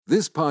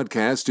This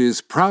podcast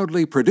is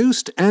proudly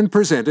produced and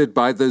presented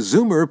by the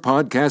Zoomer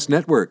Podcast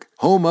Network,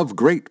 home of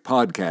great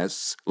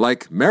podcasts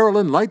like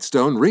Marilyn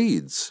Lightstone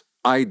Reads,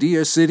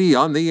 Idea City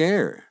on the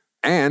Air,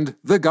 and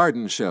The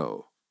Garden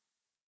Show.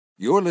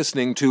 You're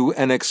listening to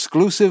an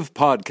exclusive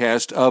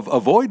podcast of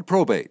Avoid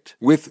Probate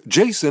with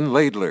Jason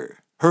Laidler,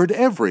 heard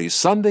every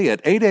Sunday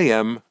at 8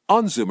 a.m.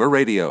 on Zoomer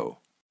Radio.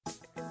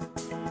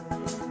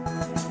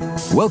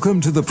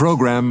 Welcome to the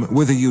program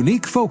with a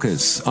unique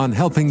focus on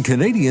helping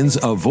Canadians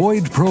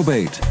avoid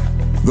probate.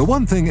 The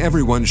one thing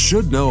everyone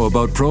should know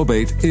about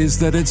probate is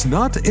that it's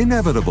not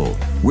inevitable.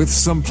 With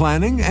some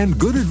planning and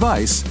good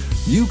advice,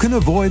 you can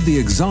avoid the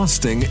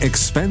exhausting,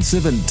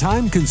 expensive, and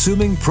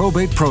time-consuming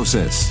probate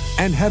process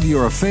and have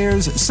your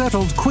affairs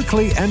settled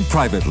quickly and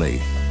privately.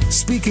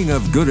 Speaking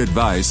of good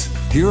advice,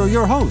 here are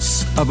your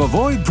hosts of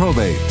Avoid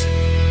Probate.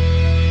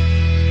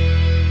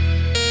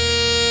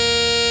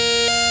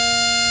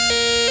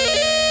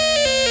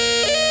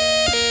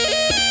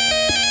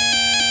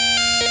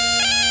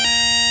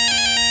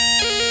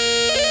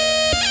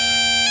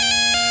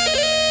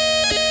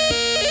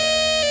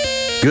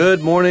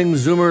 Good morning,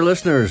 Zoomer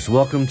listeners.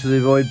 Welcome to the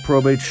Avoid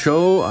Probate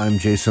Show. I'm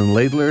Jason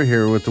Laidler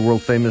here with the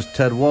world-famous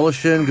Ted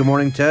Woloshyn. Good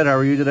morning, Ted. How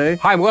are you today?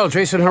 Hi, I'm well.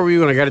 Jason, how are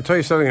you? And I got to tell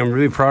you something. I'm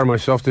really proud of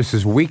myself. This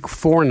is week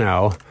 4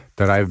 now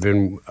that I've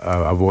been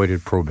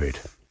avoided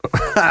probate.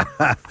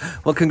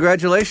 Well,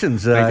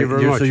 congratulations. Thank you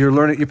very much. So you're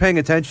learning. You're paying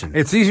attention.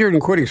 It's easier than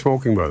quitting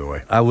smoking, by the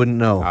way. I wouldn't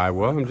know.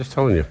 Well, I'm just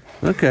telling you.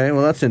 Okay,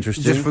 well, that's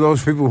interesting. Just for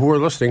those people who are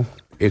listening,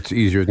 it's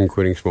easier than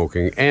quitting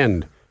smoking,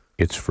 and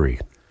it's free.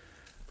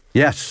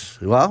 Yes.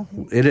 Well,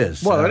 it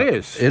is. Well, it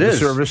is. It the is.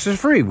 service is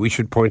free. We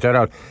should point that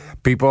out.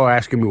 People are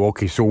asking me,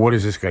 okay, so what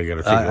is this guy going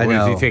to take? I What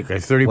know. does he take?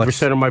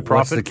 30% of my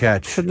profit? What's the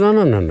catch? I said, No.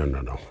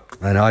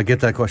 I know. I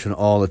get that question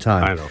all the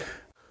time.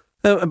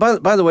 I know.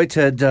 By the way,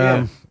 Ted,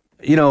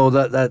 you know,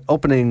 that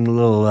opening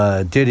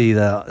little ditty,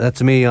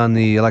 that's me on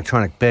the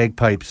electronic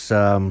bagpipes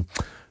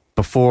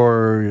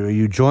before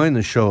you joined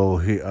the show.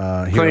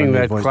 Playing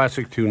that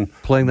classic tune,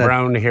 Playing that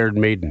Brown-Haired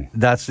Maiden.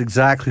 That's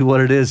exactly what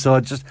it is. So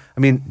it just, I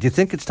mean, do you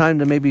think it's time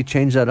to maybe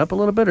change that up a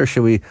little bit, or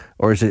should we,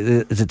 or is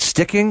it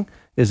sticking?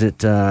 Is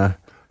it? Oh,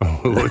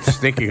 it's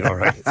sticking, all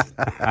right.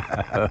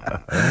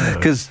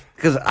 Because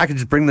I could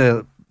just bring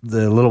the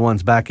little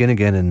ones back in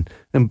again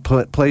and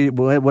play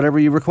whatever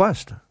you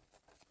request.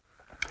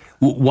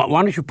 Why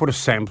don't you put a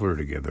sampler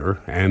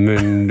together, and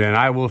then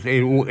I will,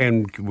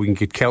 and we can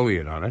get Kelly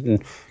in on it,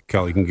 and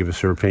Kelly can give us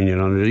her opinion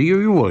on it.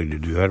 You're willing to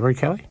do that, right,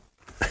 Kelly?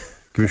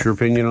 Give us your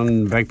opinion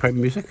on bagpipe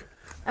music?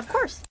 Of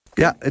course.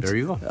 Yeah, there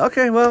you go.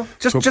 Okay, well,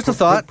 just a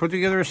thought. Put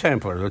together a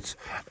sampler. Let's,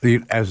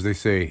 as they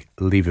say,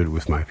 leave it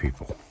with my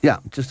people. Yeah,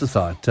 just a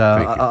thought.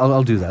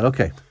 I'll do that.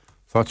 Okay.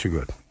 Thoughts are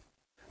good.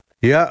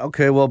 Yeah.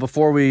 Okay. Well,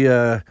 before we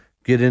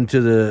get into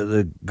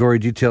the gory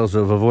details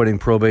of avoiding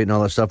probate and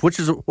all that stuff, which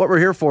is what we're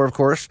here for, of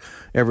course,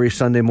 every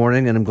Sunday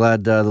morning, and I'm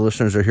glad the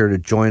listeners are here to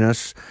join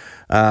us.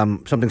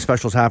 Something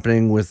special is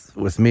happening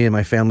with me and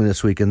my family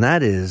this week, and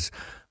that is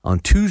on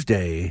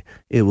Tuesday,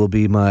 it will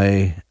be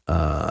my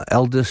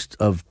eldest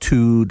of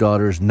 2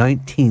 daughters'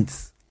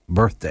 19th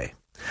birthday.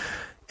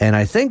 And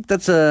I think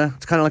it's kind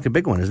of like a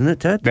big one, isn't it,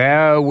 Ted?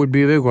 That would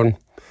be a big one.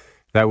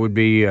 That would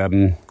be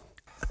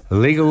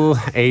legal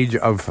age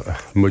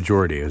of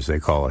majority, as they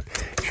call it.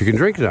 She can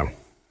drink now.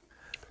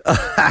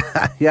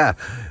 Yeah.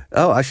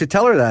 Oh, I should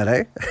tell her that,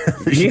 eh?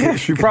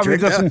 She probably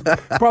doesn't.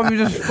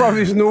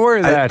 Probably isn't aware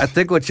of that. I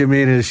think what you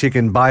mean is she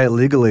can buy it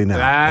legally now.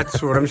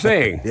 That's what I'm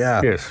saying.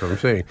 Yeah. Yes, what I'm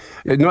saying.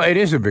 No, it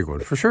is a big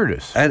one for sure. It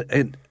is.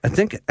 And I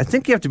think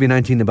you have to be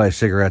 19 to buy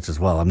cigarettes as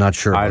well. I'm not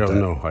sure. I about don't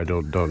that. know. I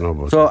don't know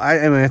about So that.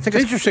 I mean, I think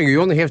It's interesting.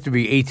 You only have to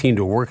be 18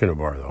 to work in a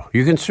bar, though.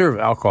 You can serve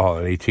alcohol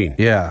at 18.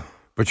 Yeah.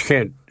 But you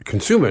can't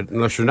consume it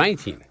unless you're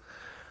 19.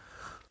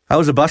 I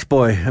was a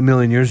busboy a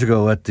million years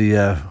ago at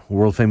the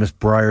world-famous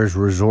Briars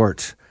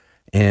Resort,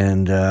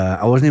 and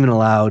I wasn't even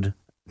allowed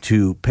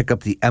to pick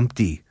up the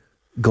empty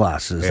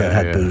glasses that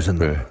had booze in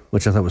them,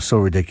 which I thought was so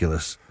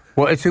ridiculous.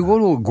 Well, if you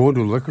go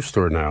to a liquor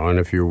store now, and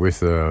if you're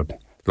with,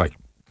 like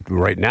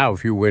right now,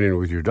 if you went in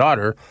with your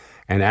daughter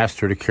and asked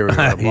her to carry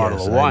a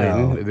bottle of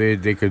wine,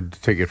 they could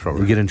take it from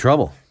her. You get in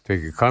trouble. They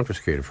could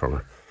confiscate it from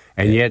her.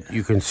 And yet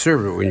you can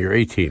serve it when you're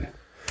 18.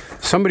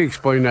 Somebody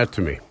explain that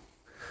to me.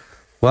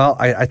 Well,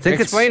 I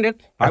think Explain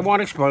it. I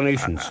want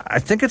explanations. I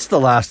think it's the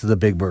last of the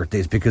big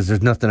birthdays because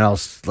there's nothing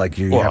else like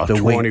you have to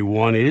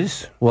 21 wait.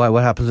 is? Why?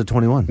 What happens at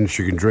 21? And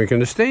she can drink in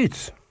the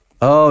States.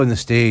 Oh, in the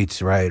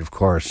States, right, of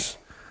course.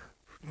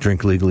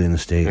 Drink legally in the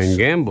States. And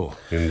gamble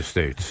in the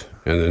States.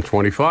 And then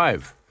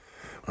 25,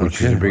 which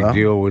is a big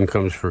deal when it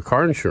comes for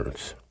car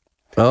insurance.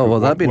 Oh, well,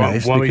 that'd be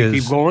nice. Want me to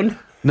keep going?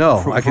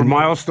 No, for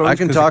milestones. I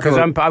can talk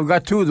about. I've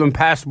got 2 of them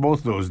past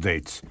both those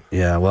dates.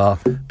 Yeah, well,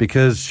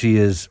 because she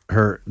is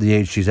the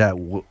age she's at,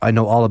 I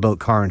know all about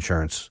car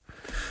insurance.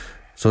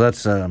 So that's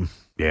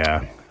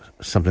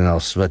something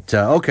else. But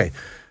okay,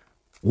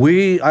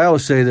 I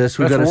always say this.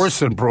 That's worse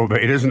than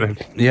probate, isn't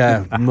it?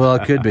 Yeah, well,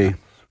 it could be.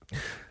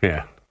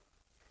 Yeah.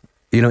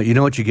 You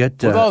know what you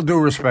get. With all due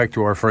respect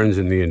to our friends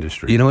in the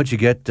industry. You know what you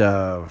get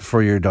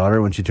for your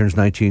daughter when she turns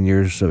 19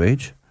 years of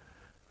age?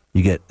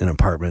 you get an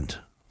apartment.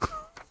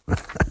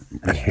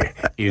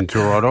 In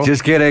Toronto?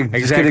 Just kidding.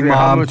 Just kidding,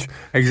 Mom.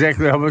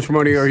 Exactly how much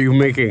money are you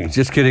making?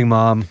 Just kidding,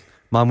 Mom.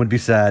 Mom would be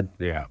sad.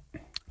 Yeah.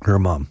 Her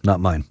mom,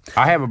 not mine.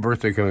 I have a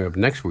birthday coming up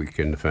next week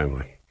in the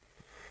family.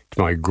 It's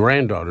my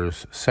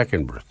granddaughter's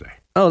second birthday.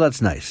 Oh,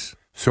 that's nice.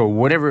 So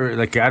whatever,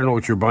 I don't know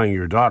what you're buying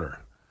your daughter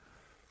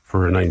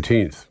for her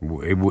 19th.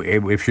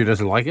 If she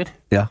doesn't like it,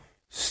 yeah,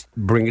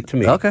 bring it to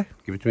me. Okay.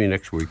 Give it to me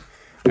next week.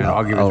 And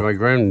I'll give it to my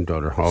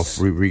granddaughter. I'll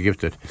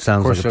re-gift it.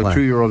 Sounds like a plan. Of course, a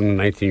 2-year-old and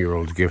a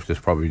 19-year-old's gift is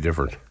probably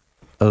different.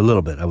 A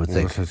little bit, I would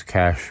think. Unless it's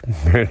cash.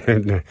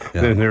 Then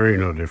there ain't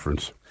no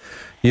difference.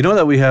 You know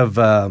that we have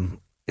no,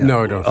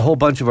 I don't. A whole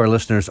bunch of our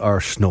listeners are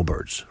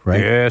snowbirds,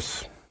 right?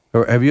 Yes.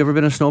 Or have you ever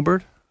been a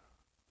snowbird?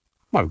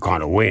 I've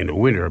gone away in the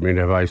winter. I mean,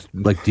 have I...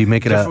 Like, do you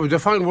make it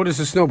define what is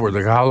a snowbird?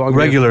 Like, how long...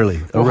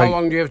 Regularly. How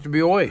long do you have to be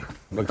away?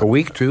 Like a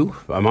week, 2,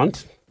 a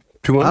month?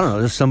 2 months? I don't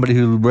know. Just somebody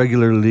who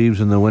regularly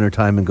leaves in the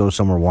wintertime and goes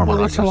somewhere warmer.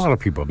 Well, that's a lot of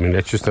people. I mean,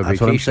 that's just a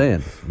vacation.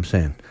 That's what I'm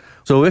saying.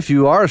 So if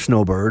you are a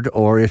snowbird,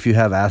 or if you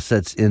have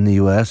assets in the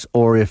U.S.,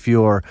 or if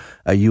you're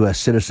a U.S.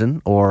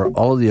 citizen, or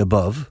all of the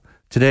above,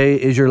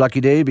 today is your lucky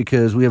day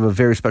because we have a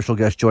very special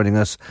guest joining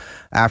us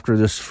after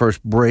this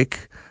first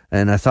break.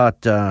 And I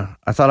thought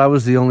I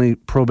was the only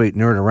probate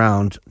nerd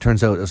around.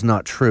 Turns out it's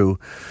not true.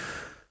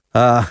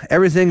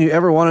 Everything you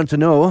ever wanted to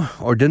know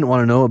or didn't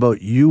want to know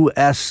about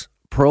U.S.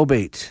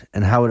 probate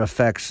and how it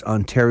affects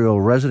Ontario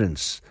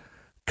residents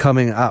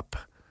coming up.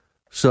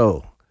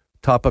 So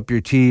top up your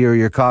tea or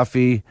your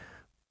coffee.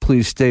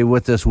 Please stay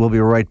with us. We'll be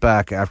right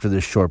back after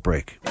this short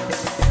break.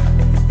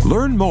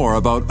 Learn more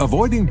about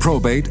avoiding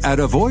probate at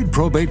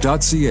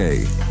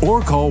avoidprobate.ca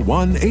or call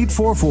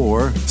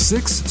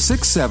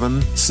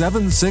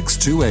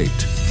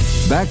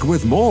 1-844-667-7628. Back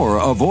with more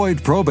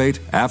Avoid Probate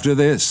after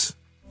this.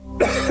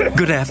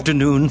 Good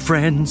afternoon,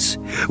 friends.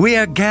 We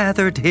are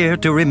gathered here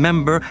to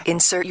remember...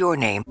 Insert your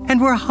name.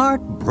 And we're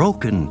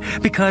heartbroken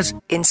because...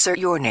 Insert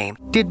your name.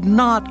 ...did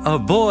not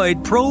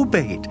avoid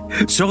probate.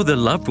 So the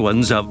loved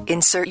ones of...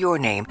 Insert your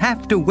name.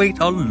 ...have to wait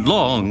a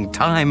long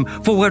time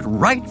for what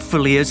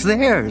rightfully is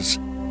theirs.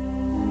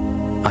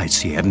 I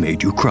see I've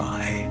made you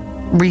cry.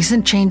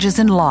 Recent changes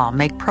in law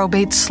make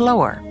probate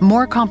slower,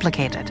 more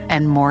complicated,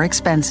 and more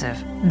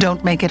expensive.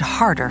 Don't make it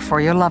harder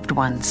for your loved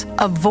ones.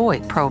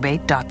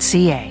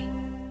 Avoidprobate.ca.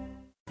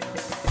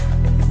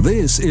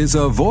 This is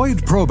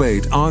Avoid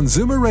Probate on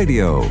Zoomer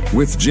Radio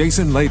with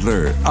Jason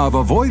Laidler of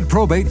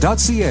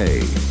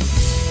avoidprobate.ca.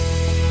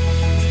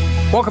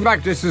 Welcome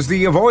back. This is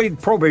the Avoid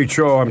Probate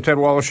Show. I'm Ted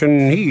Wallish,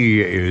 and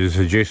he is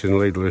Jason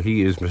Laidler.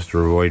 He is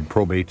Mr. Avoid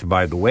Probate,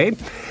 by the way.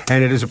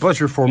 And it is a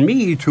pleasure for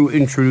me to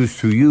introduce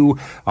to you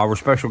our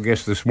special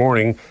guest this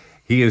morning.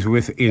 He is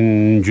with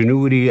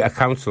Ingenuity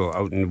Council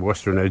out in the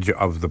western edge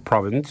of the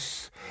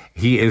province.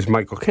 He is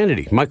Michael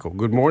Kennedy. Michael,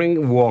 good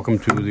morning. Welcome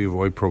to the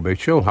Avoid Probate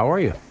Show. How are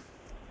you?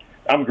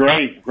 I'm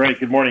great.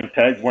 Good morning,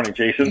 Ted. Good morning,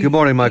 Jason. Good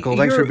morning, Michael.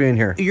 Thanks for being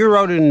here. You're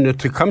out in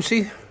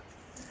Tecumseh?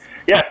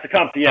 Yes,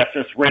 Tecumseh. Yes,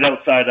 just right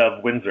outside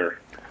of Windsor.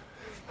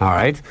 All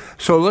right.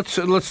 So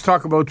let's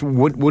talk about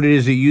what it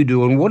is that you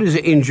do, and what is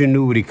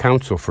Ingenuity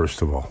Council,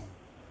 first of all?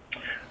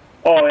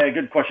 Oh, yeah,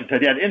 good question,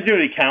 Ted. Yeah,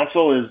 Ingenuity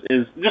Council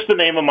is just the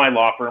name of my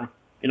law firm.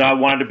 You know, I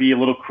wanted to be a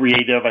little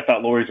creative. I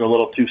thought lawyers are a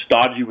little too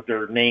stodgy with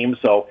their names,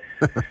 so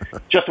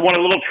just wanted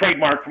a little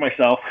trademark for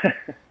myself.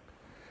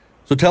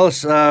 So tell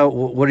us,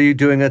 what are you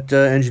doing at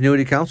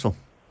Ingenuity Council?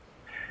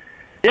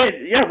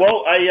 Yeah.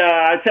 Well,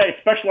 I'd say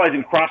I specialize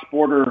in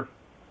cross-border,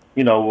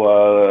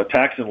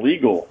 tax and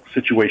legal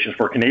situations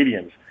for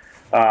Canadians.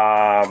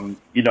 I'm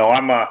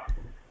a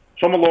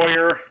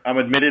lawyer. I'm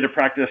admitted to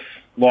practice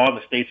law in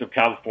the states of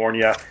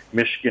California,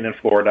 Michigan, and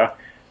Florida.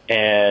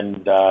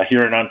 And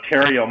here in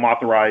Ontario, I'm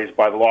authorized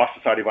by the Law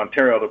Society of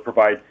Ontario to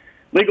provide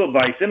legal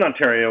advice in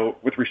Ontario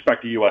with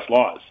respect to U.S.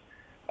 laws.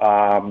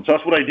 So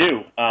that's what I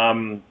do.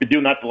 Been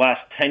doing that the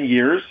last 10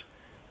 years,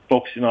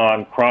 focusing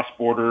on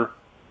cross-border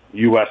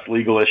U.S.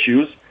 legal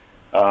issues.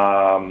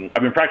 I've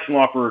been practicing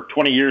law for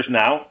 20 years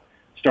now.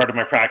 Started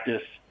my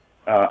practice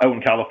out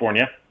in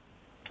California.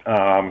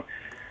 So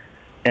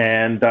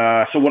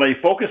what I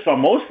focus on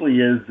mostly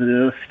is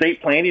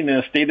estate planning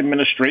and estate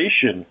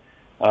administration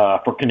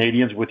for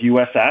Canadians with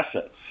U.S.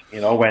 assets.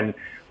 When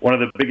one of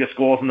the biggest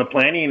goals in the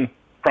planning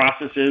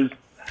process is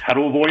how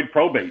to avoid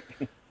probate.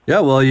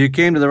 Yeah, well, you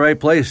came to the right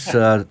place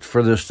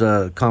for this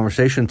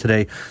conversation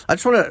today. I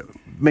just want to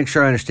make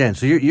sure I understand.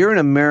 So you're an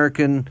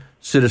American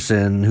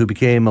citizen who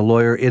became a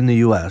lawyer in the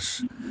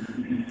U.S.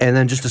 and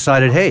then just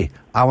decided, hey,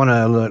 I want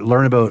to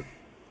learn about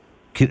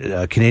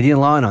Canadian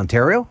law in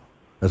Ontario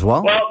as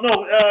well? Well,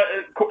 no,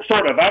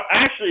 sort of.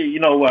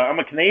 I'm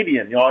a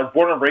Canadian. I was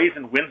born and raised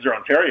in Windsor,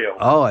 Ontario.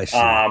 Oh, I see.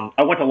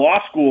 I went to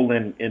law school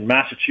in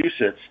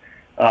Massachusetts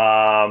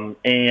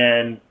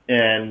and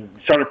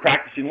started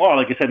practicing law,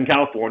 like I said, in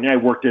California. I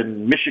worked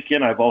in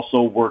Michigan. I've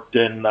also worked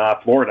in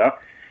Florida.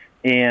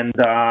 And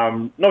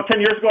 10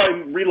 years ago, I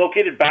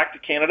relocated back to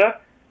Canada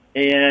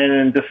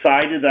and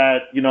decided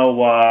that,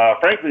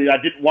 frankly, I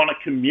didn't want to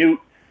commute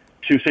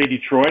to, say,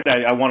 Detroit.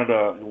 I wanted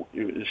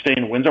to stay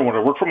in Windsor. I wanted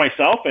to work for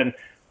myself. And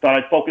thought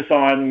I'd focus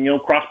on,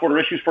 cross-border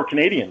issues for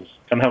Canadians,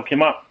 and how it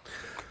came up.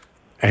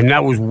 And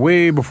that was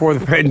way before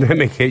the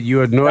pandemic hit. You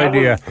had no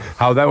idea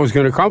how that was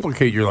going to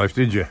complicate your life,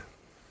 did you?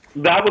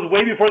 That was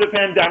way before the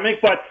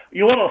pandemic, but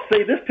I'll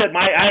say this, Ted.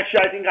 I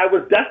think I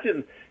was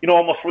destined,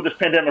 almost for this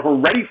pandemic. We're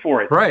ready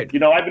for it. Right.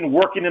 I've been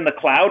working in the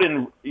cloud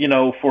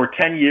for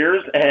 10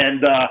 years,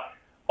 and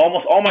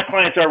almost all my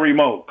clients are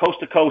remote, coast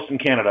to coast in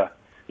Canada.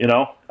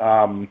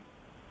 So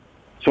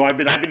I've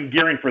been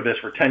gearing for this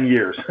for 10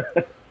 years.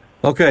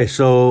 Okay,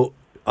 so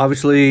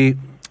obviously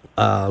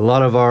a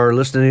lot of our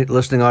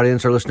listening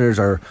audience, our listeners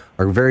are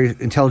very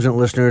intelligent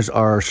listeners,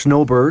 are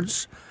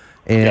snowbirds,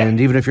 and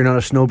even if you're not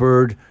a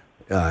snowbird,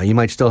 you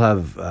might still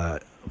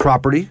have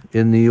property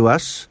in the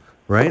U.S.,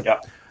 right? Yeah.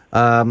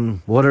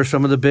 What are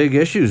some of the big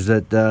issues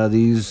that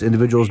these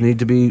individuals need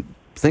to be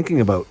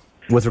thinking about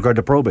with regard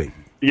to probate?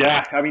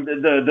 Yeah, I mean,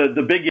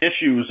 the big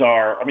issues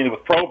are,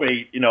 with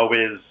probate,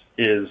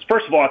 is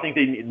first of all, I think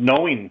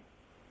knowing,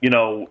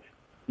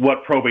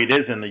 what probate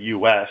is in the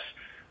U.S.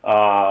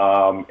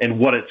 And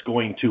what it's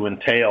going to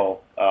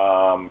entail,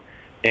 and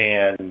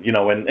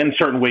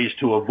certain ways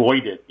to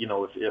avoid it,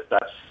 if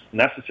that's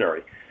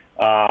necessary.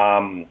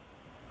 I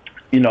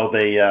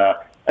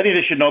think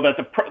they should know that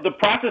the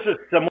process is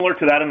similar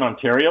to that in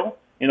Ontario.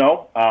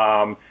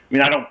 I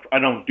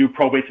don't do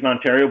probates in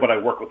Ontario, but I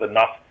work with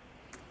enough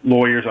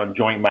lawyers on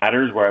joint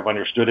matters where I've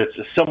understood it's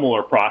a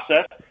similar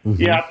process.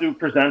 Mm-hmm. You have to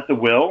present the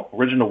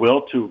original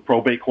will to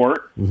probate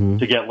court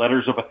to get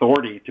letters of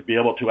authority to be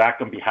able to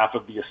act on behalf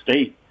of the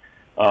estate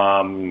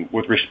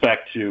with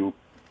respect to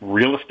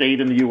real estate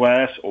in the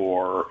U.S.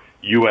 or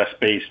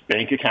U.S.-based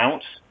bank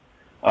accounts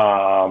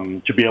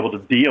to be able to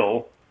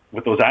deal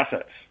with those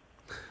assets.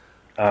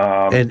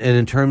 And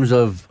in terms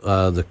of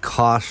the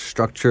cost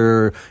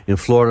structure in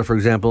Florida, for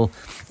example,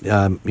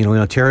 in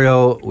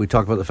Ontario, we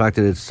talk about the fact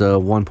that it's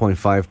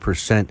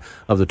 1.5%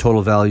 of the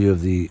total value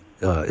of the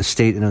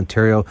estate in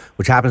Ontario,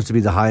 which happens to be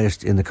the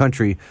highest in the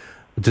country.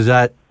 Does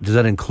that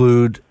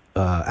include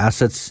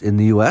assets in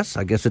the U.S.?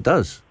 I guess it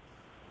does.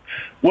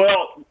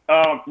 Well,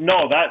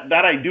 no,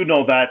 that I do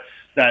know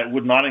that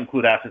would not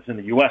include assets in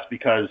the U.S.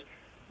 because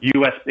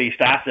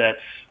U.S.-based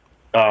assets.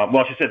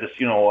 Well, she said this,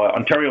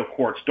 Ontario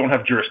courts don't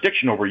have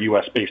jurisdiction over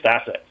U.S.-based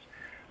assets.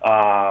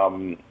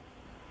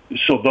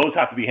 So those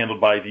have to be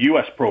handled by the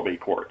U.S. probate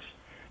courts.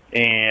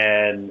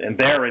 And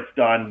there it's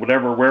done,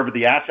 wherever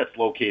the asset's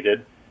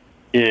located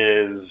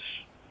is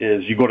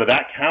you go to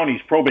that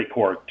county's probate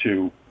court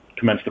to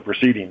commence the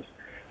proceedings.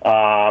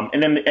 And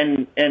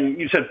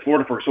you said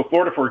Florida,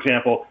 for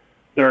example,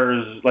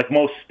 there's, like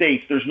most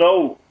states, there's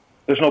no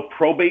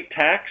probate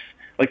tax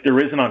like there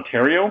is in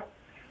Ontario.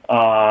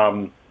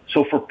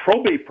 So for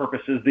probate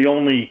purposes, the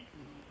only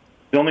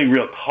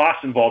real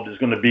cost involved is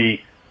going to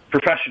be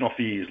professional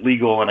fees,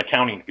 legal and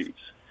accounting fees,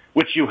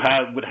 which you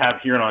would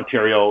have here in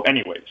Ontario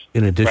anyways.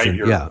 In addition,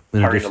 right?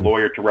 You're hiring a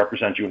lawyer to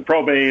represent you in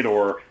probate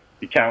or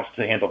the accounts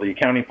to handle the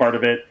accounting part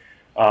of it.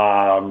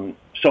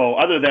 So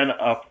other than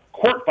a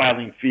court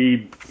filing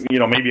fee,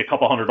 maybe a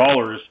couple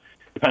 $100,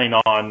 depending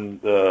on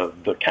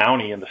the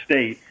county and the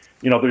state,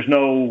 there's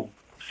no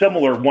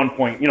similar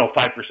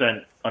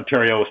 5%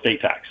 Ontario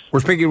estate tax. We're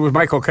speaking with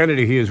Michael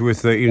Kennedy. He is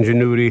with the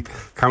Ingenuity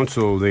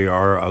Council. They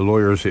are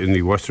lawyers in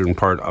the western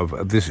part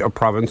of this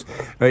province.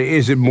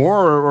 Is it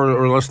more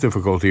or less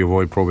difficult to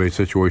avoid probate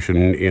situation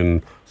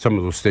in some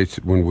of those states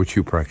in which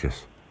you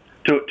practice?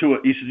 Did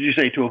you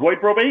say to avoid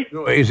probate?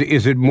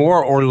 Is it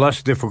more or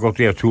less difficult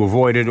to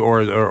avoid it,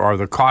 or are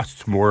the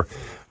costs more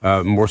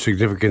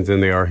significant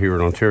than they are here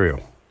in Ontario?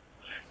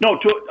 No,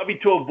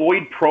 to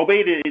avoid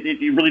probate,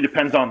 it really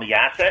depends on the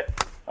asset.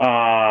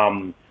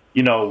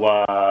 If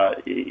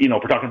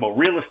we're talking about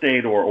real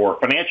estate or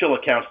financial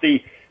accounts,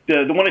 the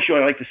one issue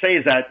I like to say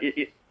is that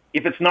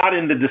if it's not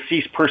in the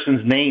deceased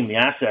person's name, the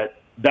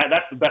asset,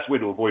 that's the best way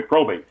to avoid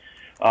probate.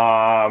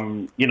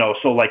 So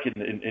like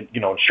in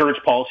insurance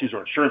policies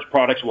or insurance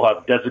products will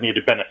have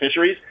designated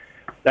beneficiaries.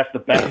 That's the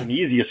best and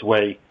easiest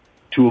way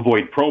to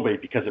avoid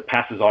probate because it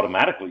passes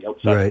automatically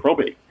outside of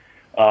probate.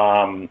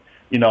 And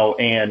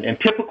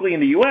typically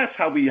in the U.S.,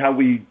 how we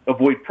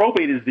avoid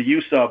probate is the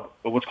use of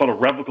what's called a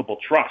revocable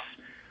trust.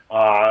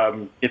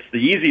 It's the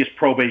easiest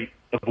probate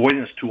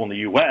avoidance tool in the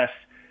U.S.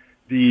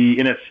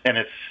 And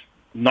it's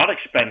not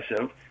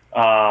expensive.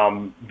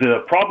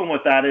 The problem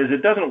with that is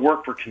it doesn't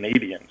work for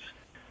Canadians.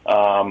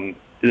 And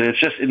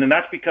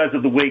that's because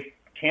of the way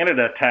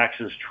Canada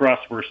taxes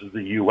trust versus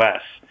the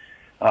U.S.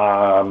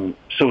 So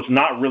it's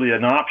not really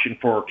an option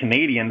for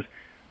Canadians,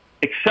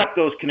 except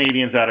those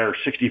Canadians that are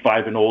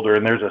 65 and older,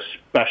 and there's a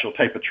special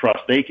type of trust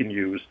they can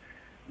use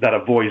that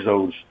avoids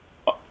those,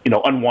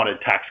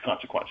 unwanted tax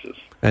consequences.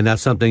 And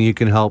that's something you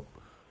can help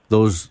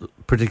those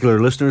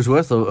particular listeners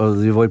with of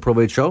the Avoid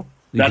Probate Show?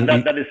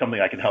 That is something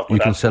I can help with.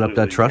 You can set up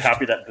that trust? I'm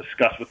happy to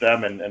discuss with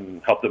them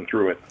and help them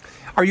through it.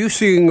 Are you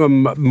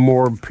seeing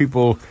more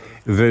people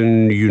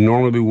than you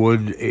normally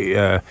would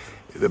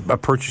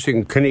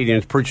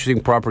Canadians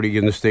purchasing property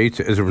in the States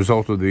as a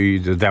result of the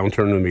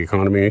downturn in the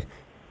economy?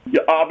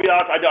 Yeah, I'll be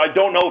honest, I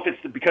don't know if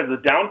it's because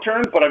of the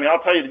downturn, but I'll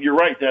tell you that you're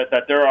right,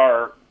 that there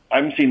are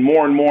I'm seeing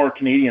more and more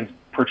Canadians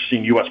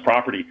purchasing U.S.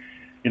 property.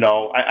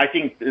 I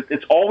think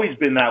it's always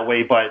been that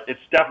way, but it's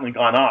definitely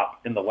gone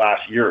up in the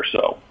last year or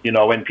so.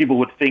 And people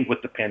would think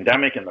with the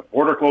pandemic and the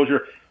border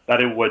closure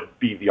that it would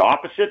be the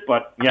opposite,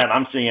 but yeah,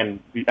 I'm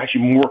seeing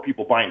actually more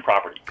people buying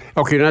property.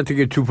 Okay, not to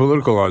get too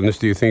political on this,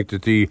 do you think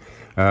that the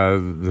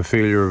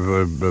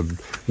failure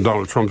of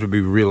Donald Trump to be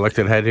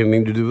reelected had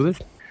anything to do with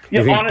it?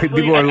 Yeah, you think honestly,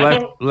 people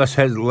are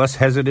less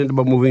hesitant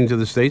about moving to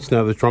the States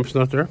now that Trump's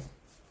not there?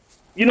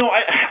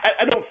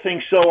 I don't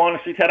think so,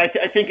 honestly, Ted.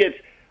 I think it's,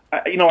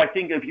 I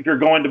think if you're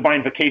going to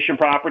buying vacation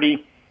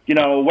property,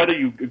 whether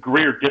you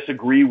agree or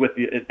disagree with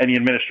any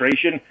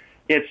administration,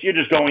 you're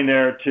just going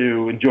there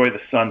to enjoy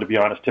the sun, to be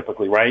honest,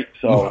 typically, right?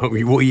 So,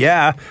 well,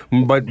 yeah,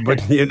 but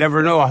you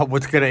never know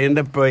what's going to end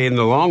up in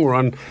the long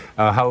run,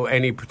 how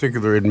any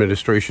particular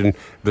administration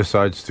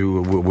decides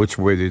to, which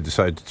way they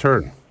decide to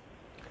turn.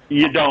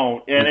 You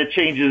don't, and it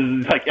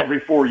changes like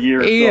every 4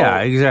 years. Yeah,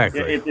 so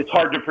exactly. It's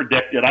hard to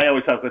predict it. I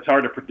always have. It's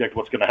hard to predict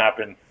what's going to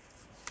happen.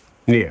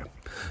 Yeah.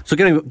 So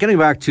getting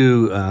back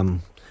to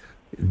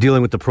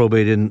dealing with the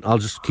probate, and I'll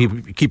just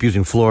keep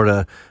using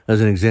Florida as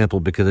an example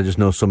because I just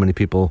know so many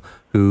people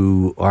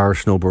who are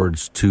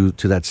snowbirds to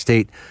that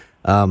state.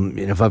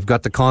 If I've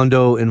got the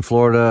condo in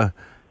Florida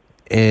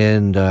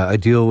and I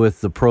deal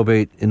with the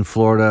probate in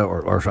Florida,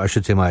 or I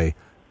should say my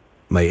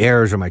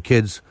heirs or my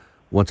kids,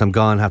 once I'm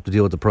gone, have to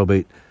deal with the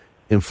probate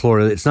in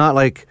Florida. It's not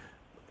like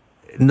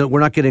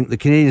the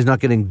Canadian's not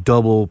getting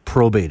double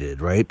probated,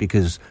 right?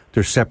 Because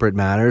they're separate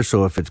matters.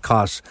 So if it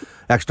costs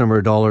X number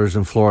of dollars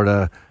in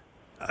Florida,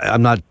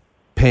 I'm not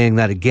paying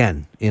that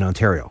again in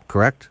Ontario,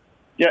 correct?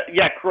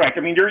 Yeah, correct.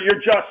 I mean, you're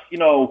just,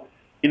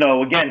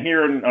 again,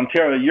 here in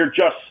Ontario, you're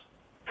just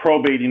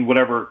probating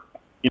whatever,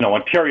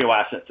 Ontario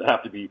assets that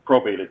have to be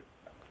probated.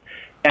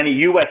 Any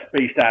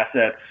U.S.-based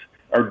assets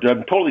are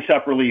done totally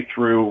separately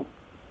through,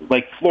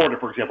 like Florida,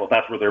 for example, if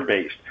that's where they're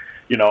based,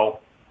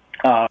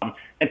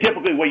 And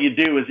typically what you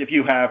do is if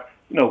you have,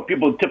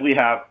 people typically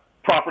have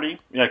property,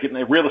 like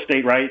real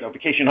estate, right, a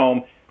vacation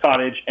home,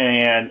 cottage,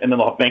 and then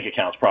they'll have bank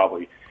accounts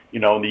probably,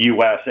 in the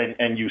U.S.,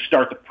 and you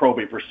start the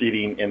probate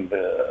proceeding in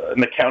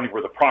the county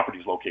where the property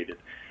is located.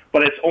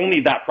 But it's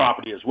only that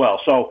property as well.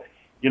 So,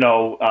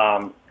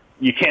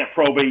 you can't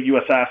probate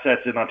U.S.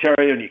 assets in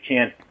Ontario, and you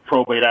can't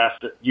probate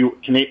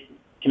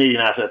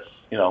Canadian assets,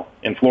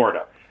 in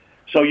Florida.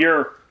 So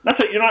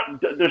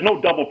there's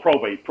no double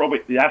probate.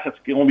 The assets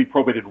can only be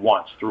probated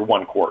once through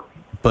one court.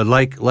 But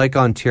like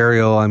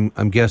Ontario,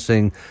 I'm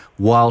guessing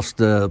whilst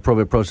the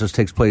probate process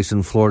takes place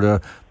in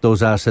Florida,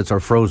 those assets are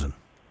frozen.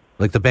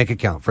 Like the bank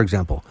account, for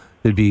example.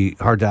 It'd be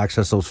hard to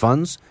access those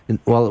funds.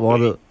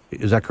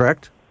 Is that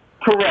correct?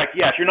 Correct.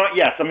 Yes. You're not.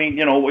 Yes. I mean,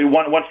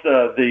 once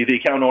the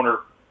account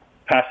owner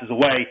passes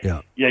away,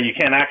 you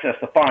can't access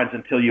the funds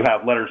until you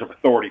have letters of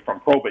authority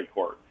from probate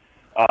court.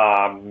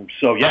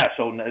 So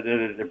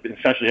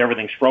essentially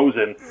everything's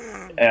frozen,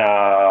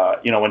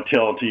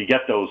 until you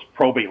get those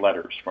probate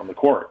letters from the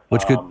court.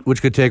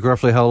 Which could take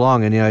roughly how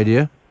long? Any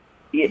idea?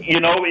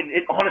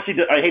 It honestly,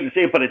 I hate to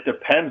say it, but it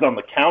depends on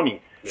the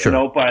county.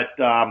 Sure. But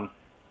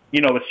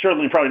it's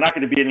certainly probably not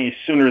going to be any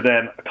sooner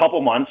than a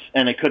couple months,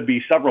 and it could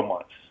be several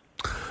months,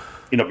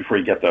 before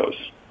you get those.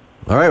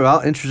 All right, well,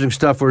 interesting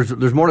stuff.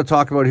 There's more to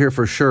talk about here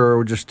for sure.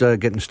 We're just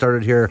getting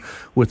started here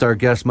with our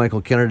guest,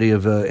 Michael Kennedy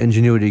of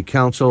Ingenuity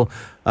Counsel.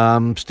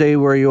 Stay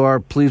where you are,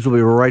 please. We'll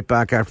be right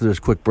back after this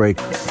quick break.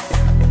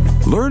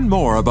 Learn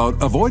more about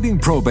avoiding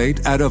probate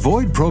at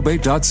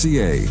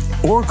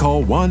avoidprobate.ca or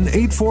call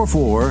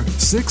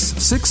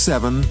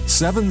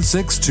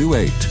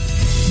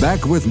 1-844-667-7628.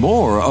 Back with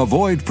more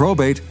Avoid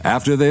Probate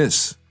after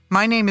this.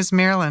 My name is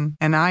Marilyn,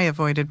 and I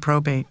avoided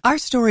probate. Our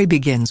story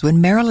begins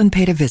when Marilyn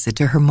paid a visit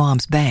to her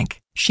mom's bank.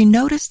 She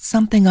noticed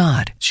something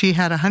odd. She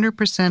had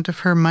 100% of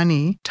her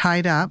money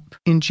tied up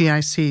in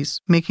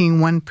GICs, making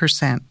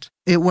 1%.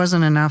 It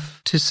wasn't enough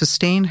to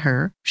sustain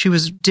her. She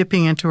was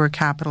dipping into her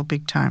capital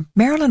big time.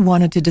 Marilyn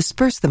wanted to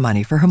disperse the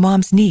money for her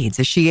mom's needs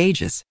as she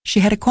ages. She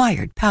had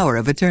acquired power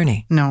of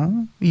attorney.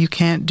 No, you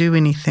can't do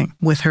anything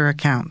with her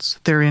accounts.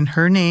 They're in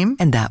her name.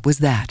 And that was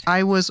that.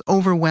 I was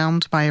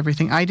overwhelmed by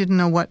everything. I didn't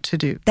know what to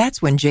do.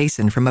 That's when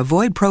Jason from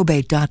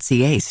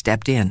avoidprobate.ca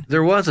stepped in.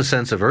 There was a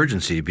sense of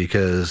urgency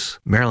because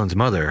Marilyn's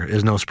mother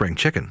is no spring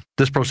chicken.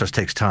 This process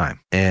takes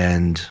time,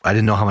 and I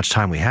didn't know how much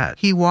time we had.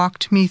 He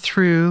walked me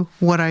through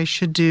what I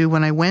should do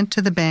when I went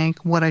to the bank,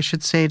 what I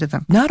should say to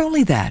them. Not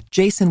only that,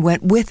 Jason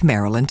went with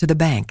Marilyn to the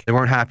bank. They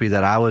weren't happy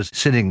that I was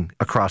sitting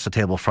across the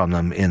table from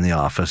them in the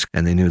office,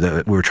 and they knew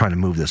that we were trying to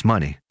move this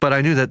money. But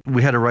I knew that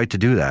we had a right to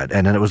do that,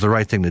 and that it was the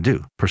right thing to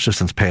do.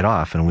 Persistence paid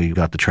off, and we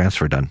got the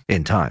transfer done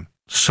in time.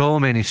 So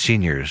many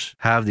seniors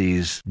have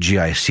these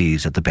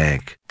GICs at the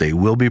bank. They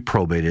will be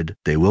probated.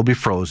 They will be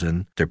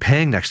frozen. They're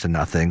paying next to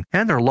nothing,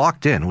 and they're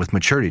locked in with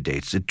maturity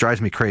dates. It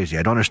drives me crazy.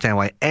 I don't understand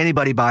why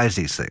anybody buys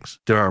these things.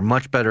 There are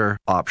much better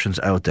options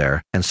out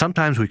there, and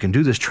sometimes we can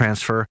do this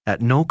transfer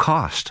at no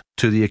cost.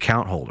 to the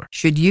account holder.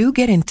 Should you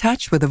get in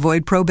touch with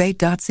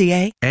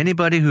avoidprobate.ca?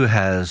 Anybody who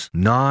has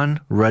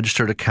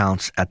non-registered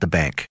accounts at the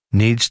bank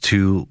needs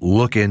to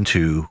look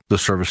into the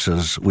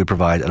services we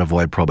provide at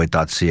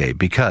avoidprobate.ca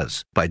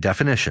because, by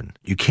definition,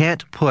 you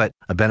can't put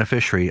a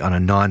beneficiary on a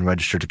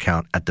non-registered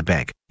account at the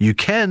bank. You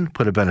can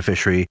put a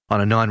beneficiary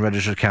on a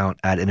non-registered account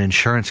at an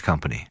insurance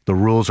company. The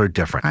rules are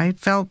different. I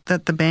felt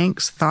that the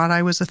banks thought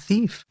I was a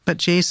thief, but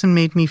Jason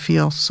made me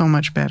feel so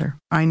much better.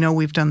 I know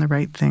we've done the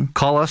right thing.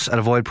 Call us at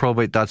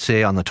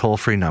avoidprobate.ca on the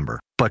toll-free number,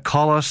 but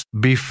call us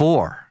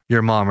before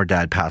your mom or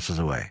dad passes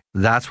away.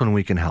 That's when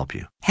we can help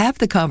you. Have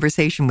the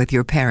conversation with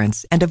your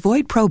parents and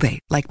avoid probate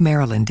like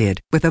Marilyn did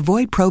with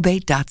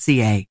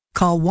avoidprobate.ca.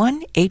 Call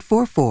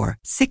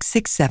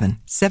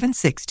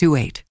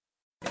 1-844-667-7628.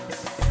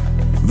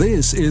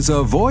 This is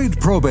Avoid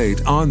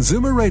Probate on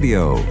Zoomer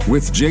Radio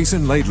with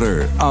Jason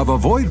Laidler of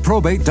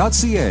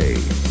avoidprobate.ca.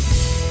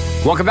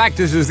 Welcome back.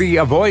 This is the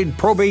Avoid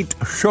Probate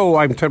Show.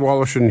 I'm Ted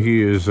Wallish, and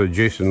he is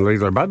Jason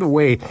Laidler. By the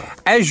way,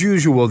 as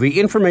usual, the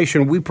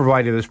information we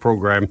provide in this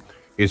program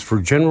is for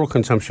general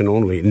consumption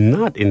only,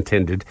 not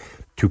intended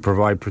to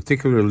provide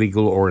particular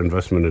legal or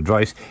investment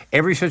advice.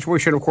 Every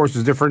situation, of course,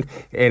 is different,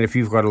 and if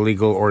you've got a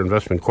legal or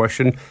investment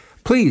question,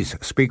 please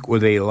speak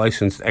with a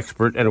licensed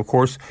expert, and of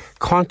course,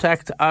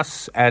 contact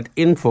us at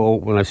info.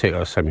 When I say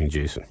us, I mean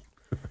Jason,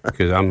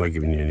 because I'm not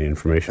giving you any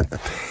information.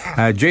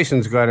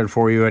 Jason's got it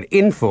for you at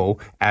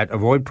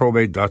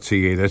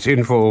info@avoidprobate.ca. That's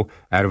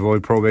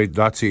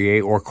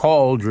info@avoidprobate.ca, or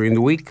call during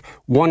the week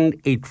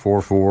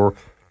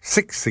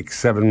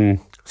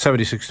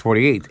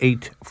 1-844-667-7628,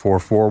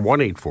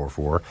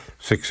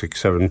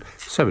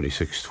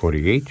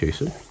 844-1844-667-7628.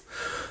 Jason?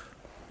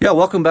 Yeah,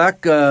 welcome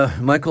back,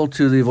 Michael,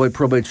 to the Avoid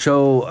Probate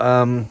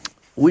Show.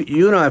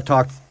 You and I have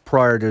talked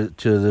prior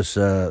to this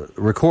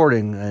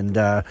recording, and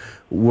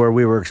where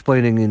we were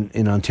explaining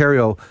in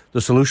Ontario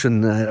the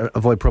solution that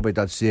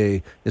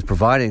avoidprobate.ca is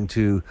providing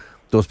to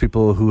those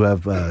people who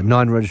have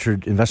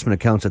non-registered investment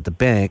accounts at the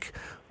bank,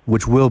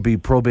 which will be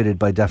probated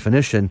by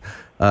definition.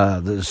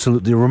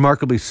 The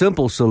remarkably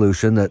simple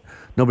solution that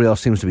nobody else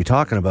seems to be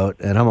talking about,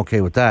 and I'm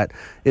okay with that,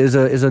 is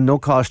a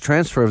no-cost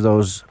transfer of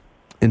those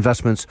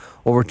investments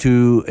over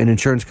to an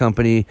insurance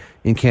company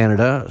in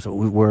Canada, so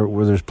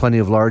where there's plenty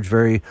of large,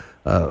 very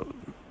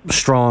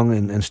strong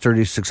and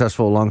sturdy,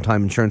 successful,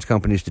 long-time insurance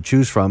companies to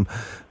choose from,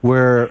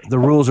 where the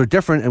rules are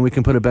different, and we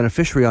can put a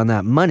beneficiary on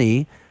that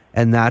money,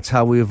 and that's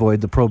how we avoid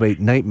the probate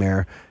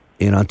nightmare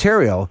in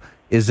Ontario.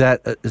 Is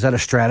that a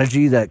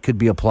strategy that could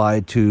be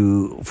applied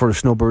for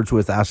snowbirds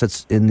with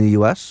assets in the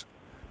U.S.,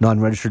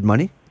 non-registered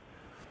money?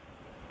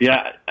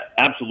 Yeah,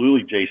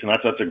 absolutely, Jason.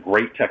 That's a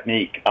great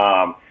technique.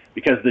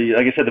 Because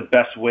like I said, the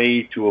best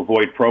way to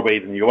avoid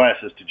probate in the U.S.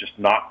 is to just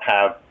not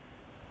have,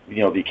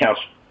 the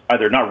accounts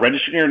either not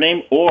registered in your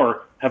name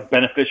or have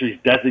beneficiaries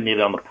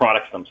designated on the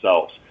products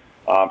themselves.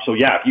 So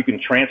yeah, if you can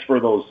transfer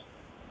those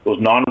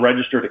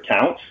non-registered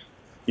accounts,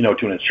 to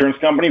an insurance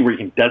company where you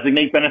can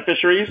designate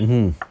beneficiaries,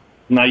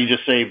 now you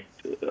just save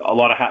a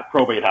lot of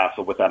probate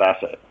hassle with that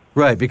asset.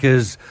 Right,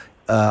 because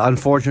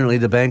unfortunately,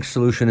 the bank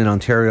solution in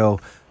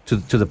Ontario to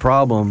the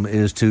problem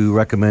is to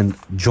recommend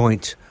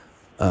joint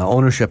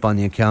ownership on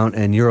the account,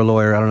 and you're a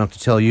lawyer. I don't have to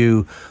tell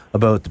you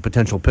about the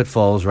potential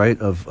pitfalls, right,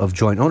 of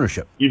joint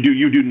ownership. You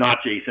do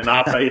not, Jason.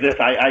 I'll tell you this.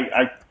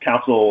 I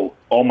counsel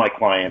all my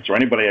clients or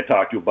anybody I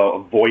talk to about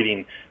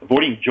avoiding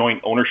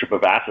joint ownership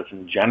of assets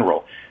in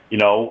general.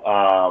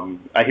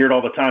 I hear it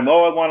all the time.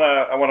 Oh, I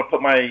want to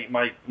put my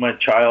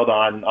child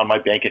on my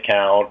bank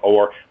account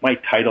or my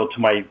title to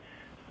my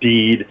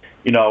deed.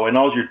 And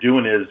all you're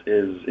doing is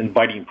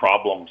inviting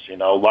problems.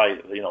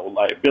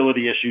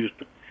 Liability issues.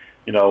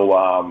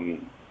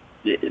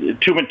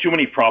 Too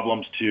many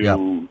problems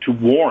to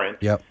warrant,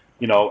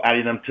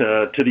 adding them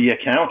to the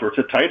account or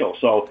to title.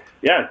 So,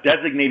 yeah,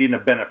 designating a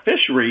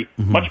beneficiary,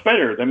 much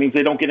better. That means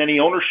they don't get any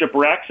ownership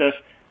or access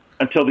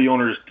until the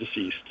owner is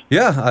deceased.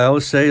 Yeah, I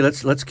always say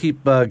let's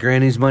keep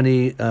Granny's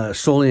money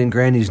solely in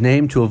Granny's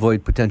name to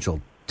avoid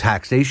potential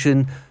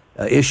taxation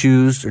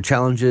issues or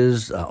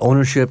challenges,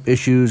 ownership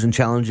issues and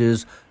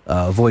challenges,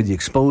 avoid the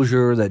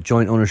exposure that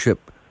joint ownership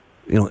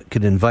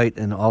could invite,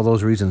 and all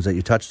those reasons that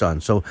you touched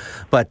on. So,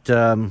 but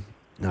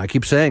I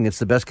keep saying it's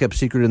the best kept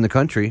secret in the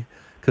country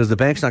because the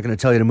bank's not going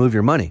to tell you to move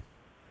your money.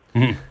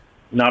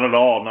 Not at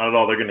all.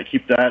 They're going to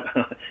keep that.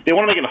 They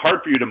want to make it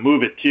hard for you to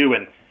move it too.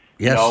 And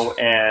yes,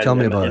 tell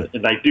me about it.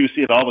 And I do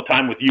see it all the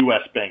time with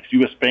U.S. banks.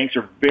 U.S. banks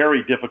are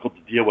very difficult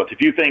to deal with.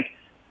 If you think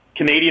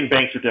Canadian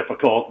banks are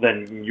difficult,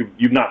 then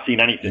you've not seen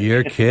anything.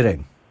 You're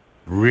kidding.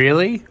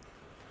 Really?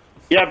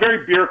 Yeah,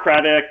 very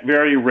bureaucratic,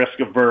 very risk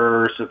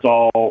averse. It's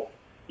all.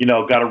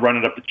 Got to run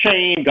it up the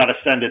chain, got to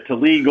send it to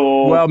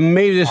legal. Well,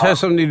 maybe this has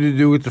something to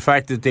do with the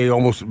fact that they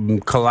almost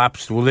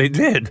collapsed. Well, they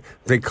did.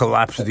 They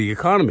collapsed the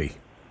economy.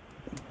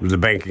 The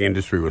banking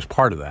industry was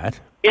part of that.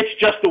 It's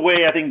just the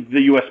way I think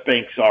the U.S.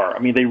 banks are. I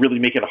mean, they really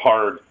make it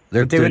hard.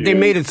 They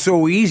made it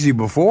so easy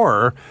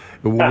before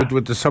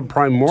with the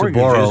subprime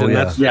mortgages, and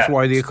that's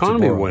why the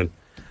economy went.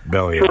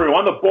 belly up. True.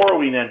 On the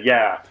borrowing end,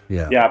 yeah.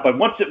 But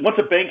once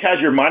a bank has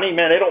your money,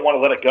 man, they don't want to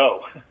let it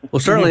go. Well,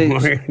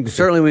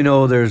 certainly we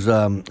know there's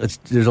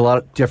a lot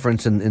of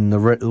difference in the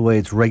way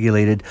it's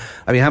regulated.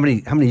 I mean,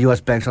 how many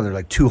U.S. banks are there?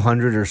 Like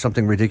 200 or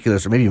something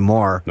ridiculous, or maybe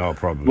more? No,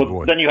 probably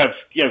more. Then you have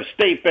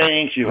state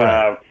banks. You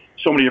have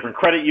so many different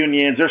credit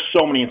unions. There's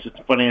so many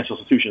financial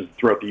institutions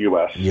throughout the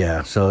U.S.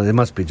 Yeah, so it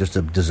must be just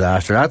a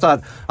disaster. I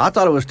thought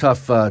it was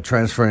tough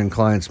transferring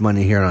clients'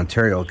 money here in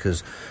Ontario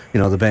because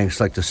the banks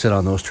like to sit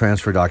on those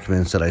transfer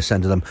documents that I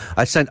send to them.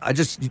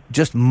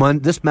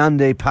 This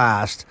Monday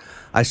past,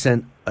 I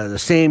sent the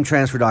same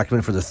transfer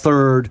document for the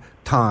third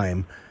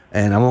time,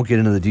 and I won't get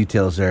into the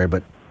details there,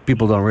 but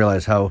people don't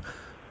realize how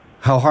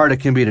hard it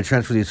can be to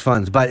transfer these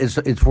funds. But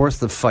it's worth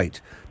the fight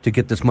to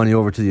get this money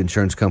over to the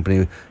insurance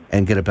company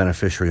and get a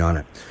beneficiary on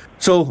it.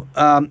 So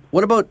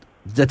what about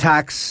the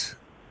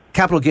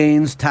capital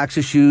gains, tax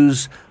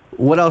issues?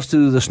 What else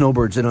do the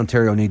snowbirds in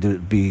Ontario need to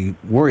be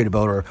worried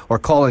about or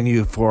calling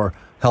you for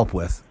help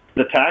with?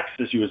 The tax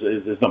issue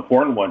is an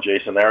important one,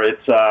 Jason. There,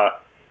 it's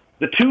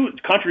the two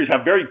countries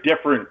have very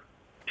different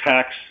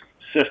tax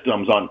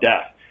systems on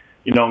death.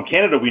 In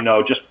Canada, we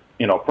know just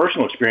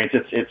personal experience.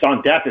 It's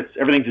on death.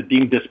 Everything's a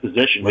deemed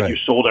disposition. Right. If you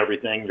sold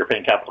everything, you're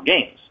paying capital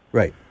gains.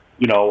 Right.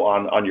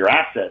 On your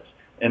assets,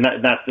 and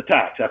that's the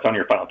tax. That's on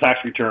your final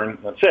tax return.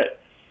 That's it.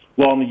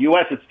 Well, in the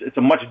U.S., it's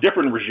a much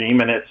different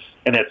regime, and it's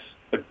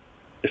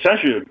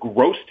essentially a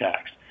gross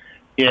tax.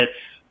 It's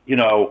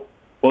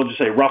we'll just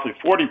say roughly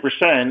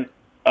 40%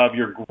 of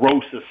your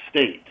gross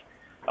estate.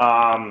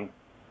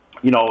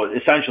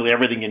 Essentially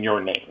everything in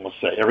your name. Let's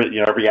say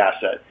every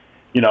asset.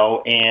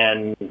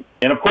 And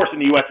of course in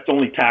the U.S. it's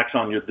only tax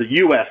on the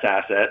U.S.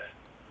 assets.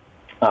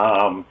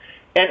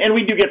 And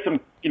we do get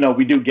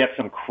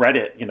some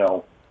credit,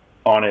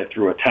 on it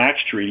through a tax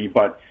treaty,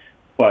 but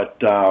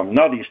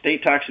no, the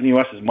estate tax in the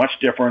U.S. is much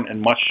different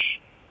and much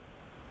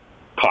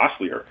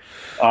costlier.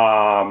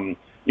 I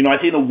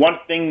think the one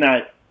thing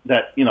that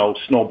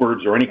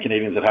snowbirds or any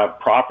Canadians that have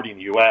property in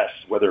the U.S.,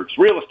 whether it's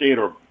real estate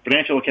or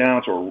financial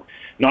accounts or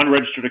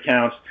non-registered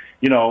accounts,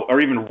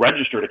 or even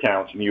registered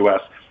accounts in the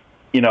U.S.,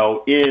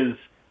 is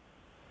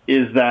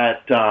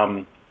that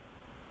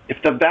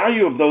if the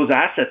value of those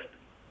assets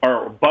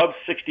are above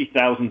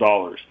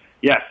 $60,000,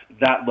 yes,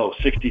 that low,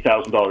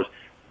 $60,000,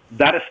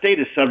 that estate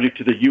is subject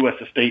to the U.S.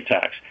 estate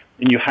tax,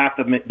 and you have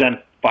to then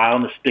file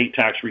an estate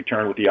tax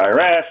return with the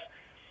IRS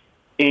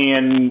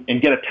and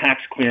get a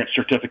tax clearance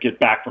certificate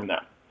back from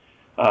them.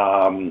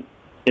 And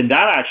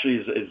that actually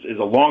is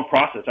a long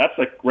process. That's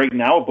like right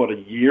now about a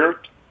year,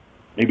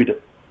 maybe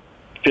to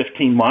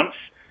 15 months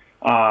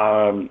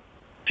to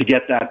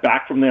get that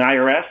back from the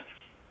IRS,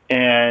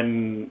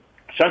 and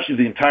essentially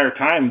the entire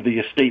time the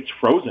estate's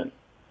frozen.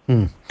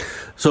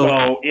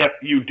 So if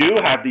you do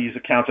have these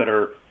accounts that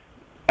are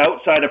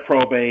outside of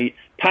probate,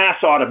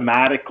 pass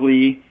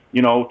automatically,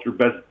 through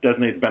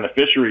designated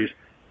beneficiaries,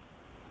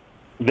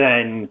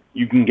 then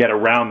you can get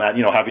around that,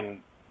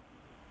 having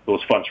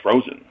those funds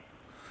frozen.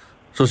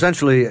 So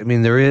essentially, I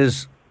mean, there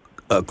is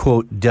a,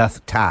 quote,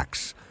 death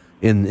tax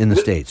in the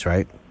States,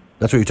 right?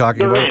 That's what you're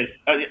talking about? There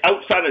is.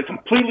 Outside,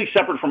 completely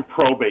separate from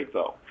probate,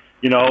 though,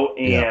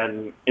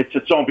 and it's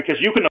its own, because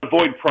you can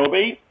avoid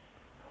probate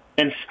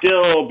and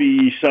still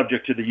be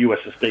subject to the U.S.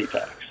 estate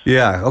tax.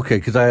 Yeah, okay,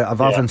 because I've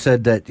often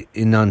said that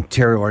in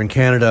Ontario or in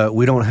Canada,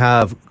 we don't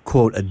have,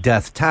 quote, a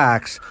death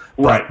tax,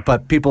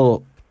 but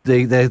people,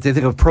 they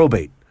think of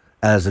probate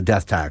as a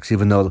death tax,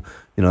 even though,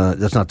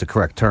 that's not the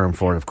correct term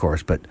for it, of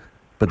course, but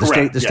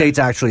the States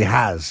actually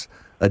has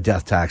a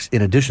death tax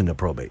in addition to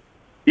probate.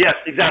 Yes,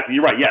 exactly,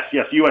 you're right, yes,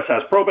 the U.S.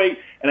 has probate,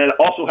 and it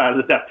also has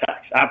a death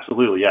tax,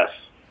 absolutely, yes,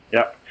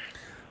 yep.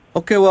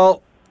 Okay,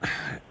 well,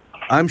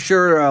 I'm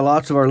sure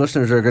lots of our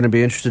listeners are going to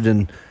be interested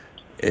in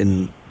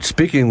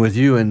speaking with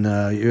you and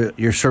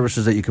your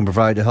services that you can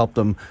provide to help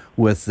them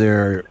with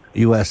their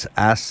U.S.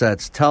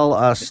 assets. Tell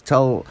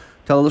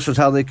listeners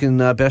how they can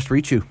best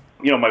reach you.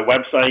 My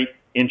website,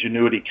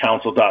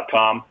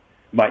 ingenuitycounsel.com.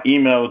 My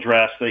email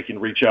address, they can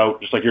reach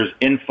out, just like here's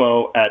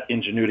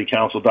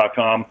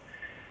info@ingenuitycounsel.com.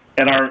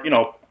 And our,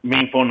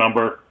 main phone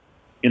number,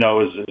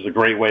 is a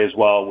great way as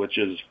well, which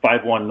is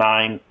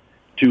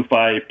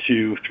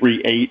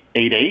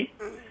 519-252-3888.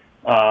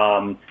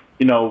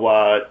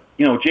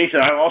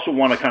 Jason, I also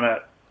want to kind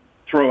of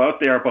throw out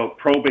there about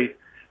probate,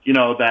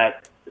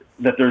 that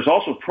there's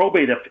also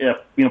probate if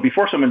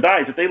before someone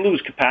dies, if they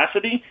lose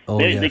capacity,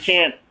 they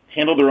can't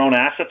handle their own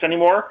assets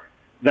anymore,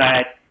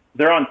 that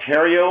their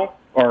Ontario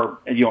or,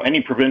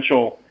 any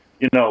provincial,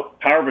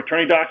 power of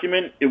attorney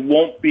document, it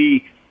won't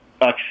be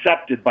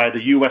accepted by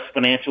the U.S.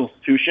 financial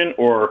institution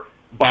or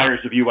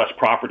buyers of U.S.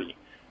 property.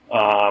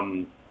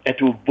 And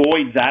to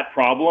avoid that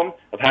problem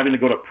of having to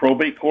go to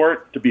probate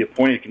court to be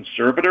appointed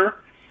conservator,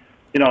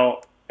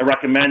 I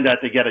recommend that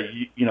they get a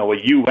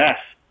U.S.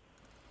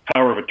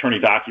 power of attorney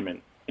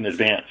document in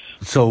advance.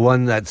 So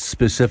one that's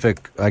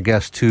specific, I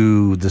guess,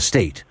 to the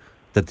state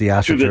that the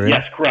assets are in?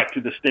 Yes, correct,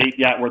 to the state,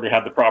 where they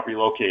have the property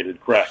located,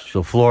 correct.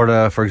 So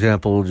Florida, for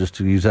example, just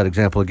to use that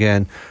example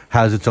again,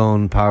 has its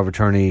own power of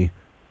attorney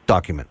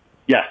document.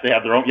 Yes, they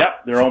have their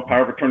own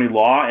power of attorney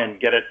law and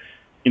get it,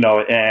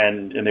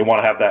 and they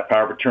want to have that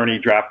power of attorney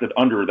drafted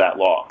under that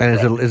law.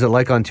 And is it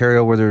like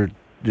Ontario where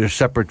they're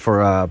separate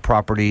for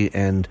property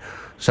and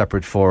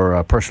separate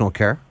for personal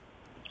care?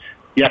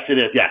 Yes, it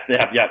is. Yes, they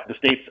have. Yeah,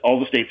 all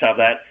the states have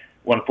that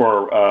one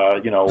for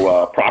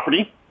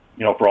property,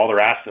 for all their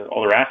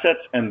assets,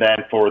 and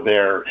then for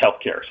their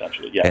health care,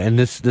 essentially. Yes. And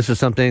this is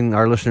something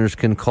our listeners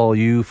can call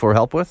you for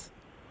help with?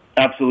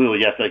 Absolutely,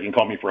 yes. They can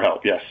call me for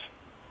help. Yes.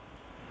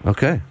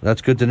 Okay,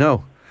 that's good to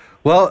know.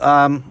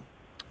 Well,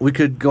 we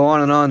could go on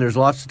and on. There's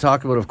lots to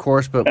talk about, of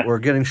course, but we're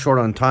getting short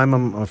on time,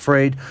 I'm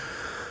afraid.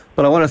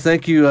 But I want to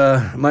thank you,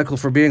 Michael,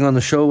 for being on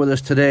the show with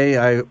us today.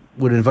 I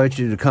would invite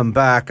you to come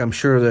back. I'm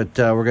sure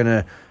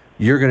that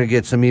you're going to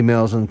get some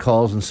emails and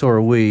calls, and so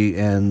are we,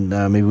 and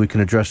maybe we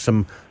can address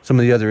some of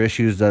the other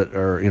issues that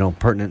are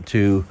pertinent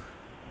to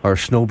our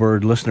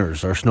Snowbird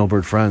listeners, our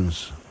Snowbird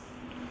friends.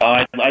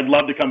 I'd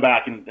love to come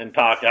back and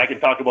talk. I can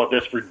talk about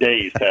this for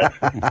days, Ted.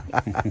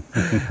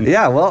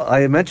 Yeah, well,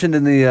 I mentioned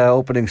in the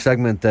opening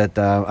segment that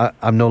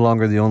I'm no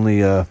longer the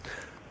only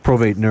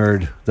probate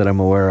nerd that I'm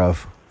aware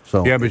of.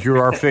 So yeah, but you're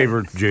our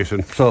favorite,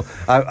 Jason. So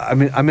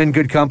I'm in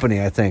good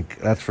company, I think.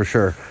 That's for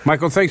sure.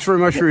 Michael, thanks very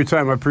much for your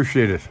time. I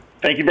appreciate it.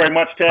 Thank you very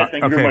much, Ted.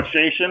 Thank you very much,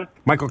 Jason.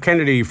 Michael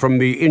Kennedy from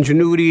the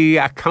Ingenuity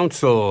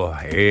Council,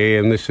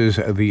 and this is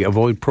the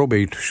Avoid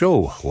Probate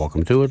Show.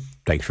 Welcome to it.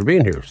 Thanks for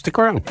being here. Stick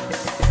around.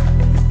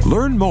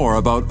 Learn more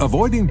about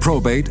avoiding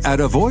probate at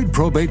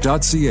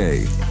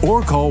avoidprobate.ca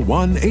or call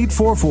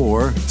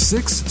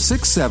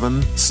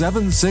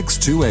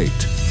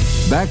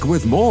 1-844-667-7628. Back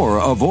with more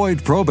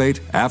Avoid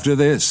Probate after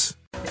this.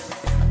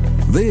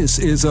 This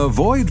is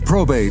Avoid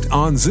Probate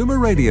on Zoomer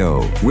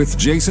Radio with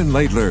Jason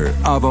Laidler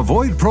of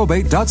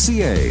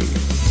avoidprobate.ca.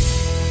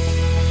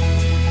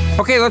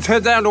 Okay, let's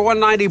head down to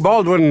 190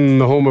 Baldwin,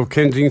 the home of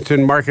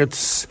Kensington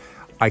Market's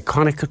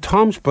iconic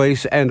Tom's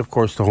Place, and of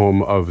course the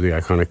home of the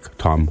iconic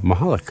Tom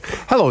Mahalik.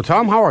 Hello,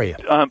 Tom. How are you?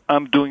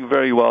 I'm doing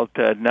very well,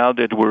 Ted. Now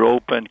that we're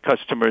open,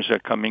 customers are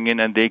coming in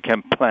and they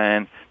can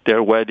plan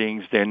their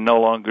weddings. They're no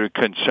longer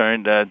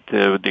concerned that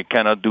they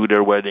cannot do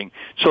their wedding.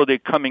 So they're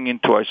coming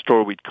into our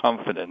store with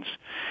confidence.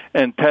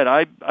 And Ted,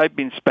 I've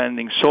been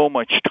spending so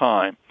much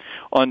time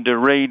on the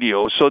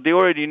radio, so they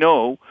already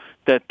know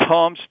that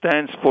Tom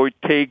stands for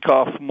Take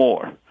Off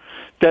More.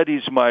 That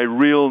is my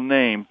real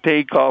name,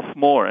 Take Off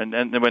More. And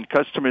when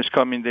customers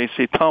come in, they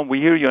say, Tom,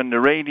 we hear you on the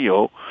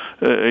radio.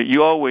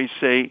 You always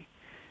say,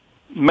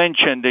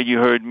 mention that you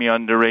heard me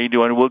on the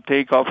radio, and we'll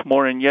take off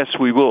more, and yes,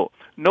 we will.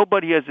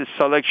 Nobody has a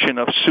selection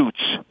of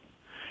suits,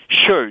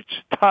 shirts,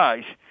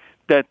 ties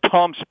that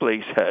Tom's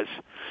Place has.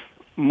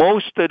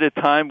 Most of the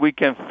time, we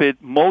can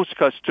fit most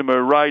customer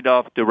right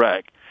off the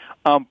rack.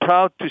 I'm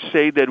proud to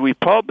say that we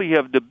probably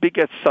have the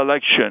biggest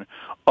selection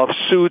of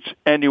suits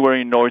anywhere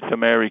in North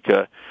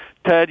America.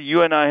 Ted,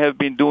 you and I have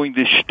been doing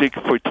this shtick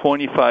for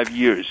 25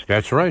 years.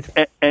 That's right.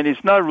 And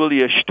it's not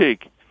really a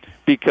shtick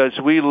because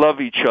we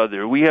love each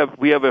other. We have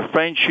a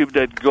friendship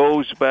that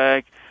goes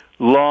back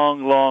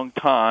long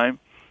time,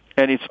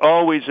 and it's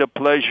always a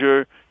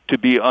pleasure to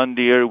be on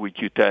the air with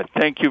you, Ted.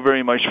 Thank you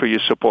very much for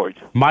your support.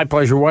 My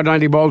pleasure.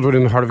 190 Baldwin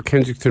in the heart of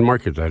Kensington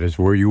Market. That is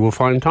where you will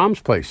find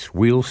Tom's Place.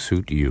 We'll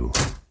suit you.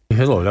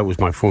 Hello, that was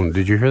my phone.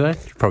 Did you hear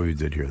that? You probably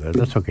did hear that.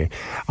 That's okay.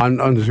 On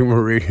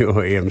Zoomer Radio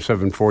AM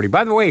 740.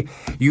 By the way,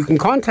 you can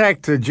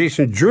contact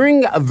Jason during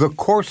the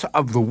course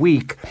of the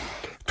week.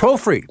 Toll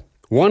free,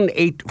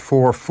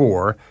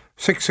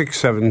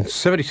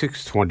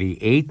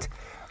 1-844-667-7628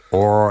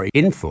 or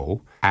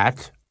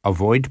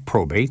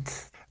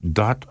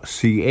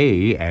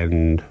info@avoidprobate.ca.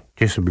 And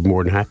Jason will be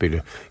more than happy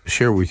to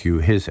share with you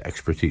his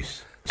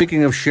expertise.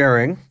 Speaking of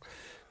sharing,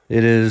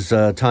 it is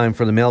time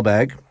for the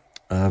mailbag.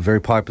 A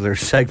very popular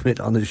segment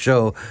on the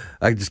show.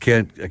 I just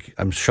can't.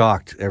 I'm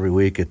shocked every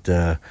week at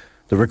the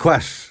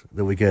requests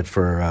that we get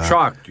for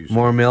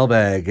more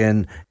mailbag,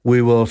 and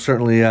we will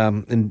certainly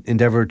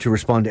endeavor to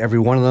respond to every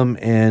one of them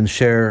and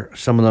share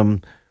some of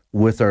them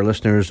with our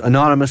listeners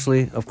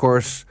anonymously, of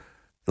course,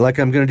 like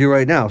I'm going to do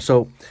right now.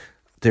 So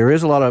there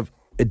is a lot of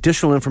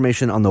additional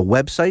information on the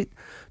website,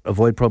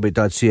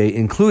 avoidprobate.ca,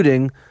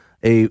 including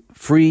a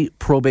free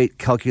probate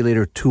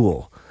calculator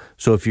tool.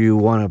 So if you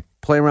want to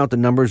play around with the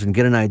numbers and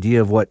get an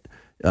idea of what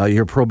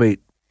your probate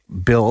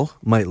bill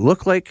might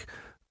look like,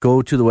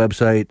 go to the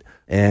website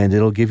and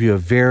it'll give you a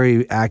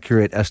very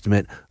accurate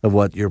estimate of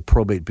what your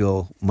probate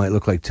bill might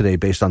look like today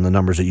based on the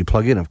numbers that you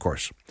plug in, of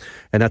course.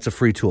 And that's a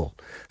free tool.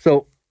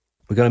 So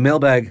we got a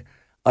mailbag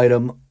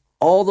item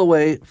all the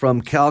way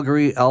from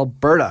Calgary,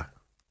 Alberta.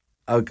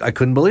 I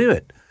couldn't believe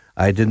it.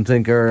 I didn't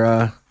think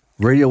our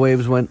radio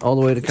waves went all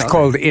the way to Calgary. It's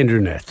called the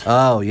internet.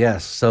 Oh,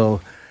 yes.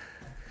 So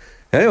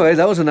anyway,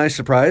 that was a nice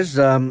surprise.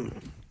 So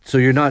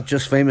you're not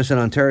just famous in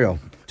Ontario,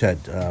 Ted.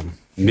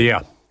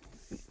 Yeah.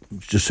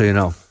 Just so you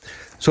know.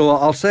 So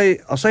I'll say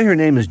her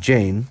name is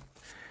Jane,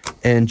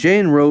 and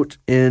Jane wrote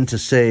in to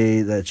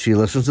say that she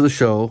listens to the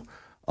show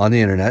on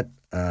the internet,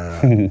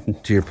 to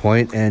your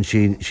point, and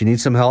she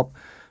needs some help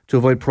to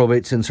avoid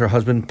probate since her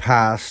husband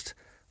passed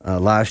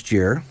last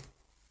year.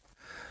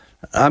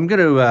 I'm going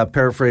to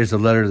paraphrase the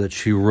letter that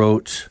she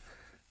wrote.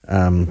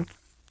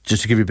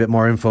 Just to give you a bit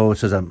more info, it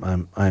says,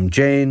 I'm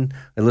Jane.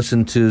 I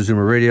listened to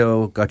Zoomer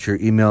Radio, got your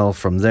email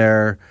from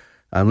there.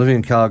 I'm living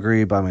in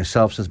Calgary by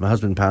myself since my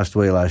husband passed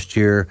away last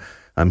year.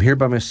 I'm here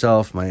by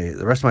myself.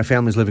 The rest of my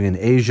family's living in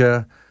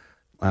Asia.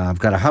 I've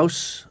got a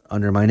house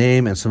under my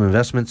name and some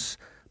investments,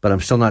 but I'm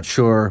still not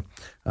sure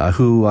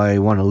who I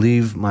want to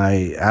leave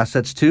my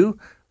assets to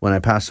when I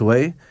pass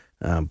away.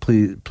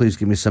 Please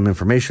give me some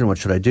information. What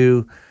should I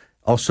do?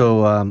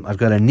 Also, I've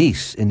got a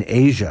niece in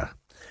Asia,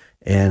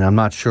 and I'm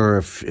not sure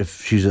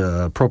if she's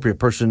an appropriate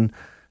person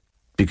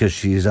because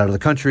she's out of the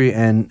country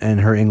and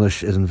her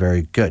English isn't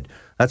very good.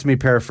 That's me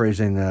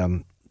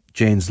paraphrasing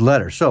Jane's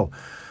letter. So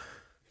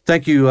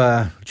thank you,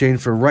 Jane,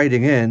 for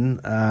writing in.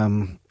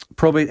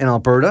 Probate in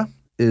Alberta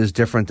is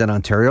different than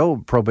Ontario.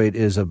 Probate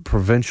is a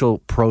provincial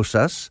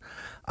process.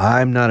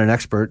 I'm not an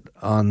expert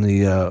on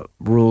the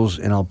rules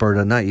in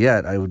Alberta, not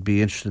yet. I would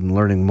be interested in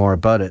learning more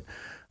about it.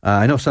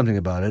 I know something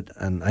about it,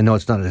 and I know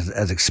it's not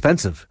as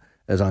expensive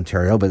as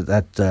Ontario, but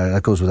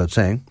that goes without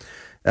saying.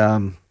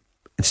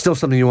 It's still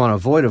something you want to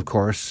avoid, of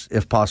course,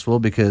 if possible,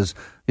 because,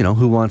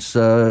 who wants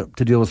to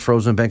deal with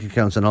frozen bank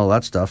accounts and all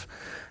that stuff?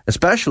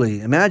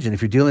 Especially, imagine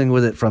if you're dealing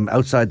with it from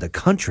outside the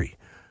country.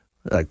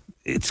 Like,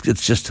 it's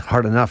just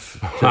hard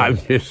enough. I'm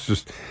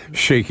just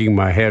shaking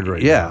my head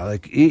right now. Yeah,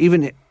 like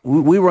even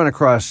we run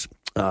across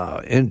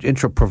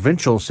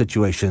intra-provincial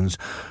situations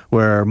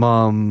where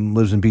mom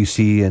lives in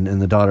BC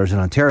and the daughter's in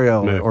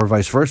Ontario, or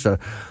vice versa.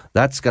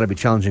 That's got to be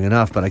challenging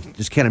enough, but I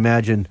just can't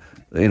imagine,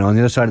 on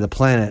the other side of the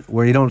planet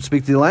where you don't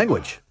speak the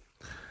language.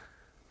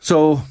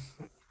 So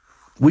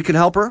we can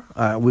help her.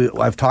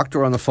 I've talked to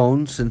her on the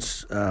phone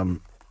since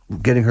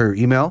getting her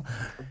email,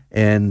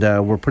 and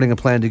we're putting a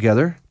plan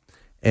together.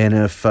 And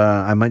if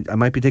I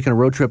might be taking a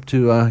road trip to,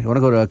 you want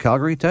to go to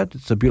Calgary, Ted?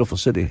 It's a beautiful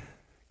city.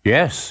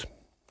 Yes.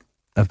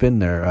 I've been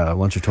there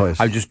once or twice.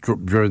 I've just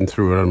driven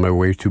through it on my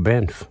way to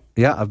Banff.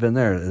 Yeah, I've been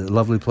there. A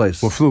lovely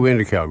place. Well, flew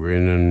into Calgary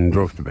and then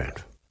drove to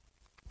Banff.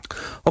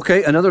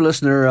 Okay, another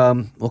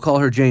listener, we'll call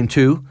her Jane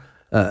 2,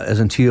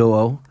 as in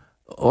TOO,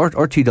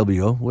 or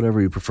TWO,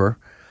 whatever you prefer.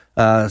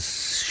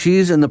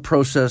 She's in the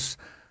process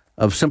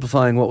of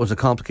simplifying what was a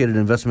complicated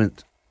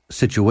investment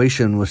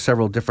situation with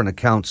several different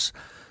accounts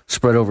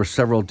spread over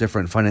several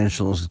different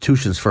financial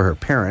institutions for her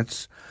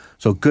parents.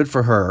 So good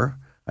for her.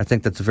 I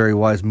think that's a very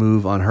wise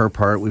move on her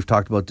part. We've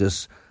talked about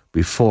this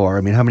before.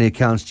 I mean, how many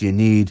accounts do you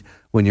need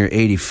when you're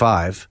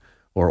 85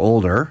 or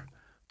older?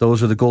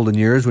 Those are the golden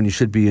years when you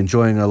should be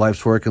enjoying a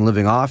life's work and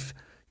living off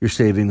your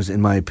savings,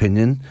 in my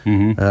opinion.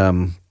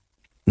 Mm-hmm.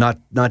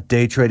 Not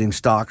day trading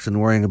stocks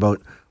and worrying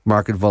about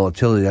market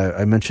volatility.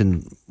 I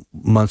mentioned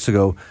months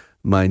ago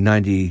my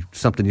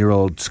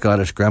 90-something-year-old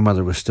Scottish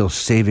grandmother was still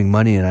saving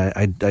money, and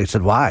I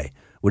said, "Why?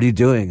 What are you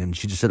doing?" And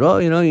she just said, "Oh,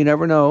 you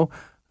never know.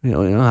 You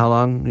know how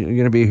long you're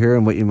going to be here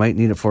and what you might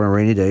need it for on a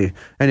rainy day."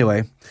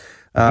 Anyway.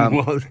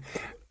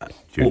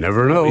 You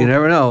never know. You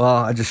never know. Well,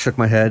 I just shook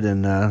my head,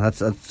 and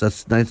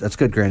that's nice. That's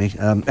good, Granny.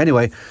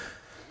 Anyway,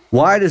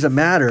 why does it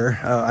matter?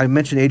 I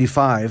mentioned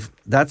 85.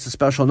 That's a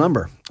special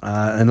number,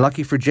 and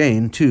lucky for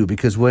Jane too,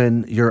 because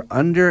when you're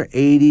under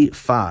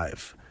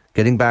 85,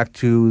 getting back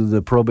to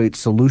the probate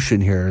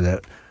solution here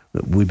that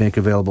we make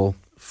available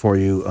for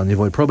you on the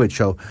Avoid Probate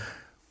Show,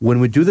 when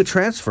we do the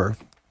transfer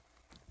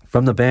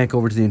from the bank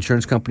over to the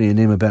insurance company and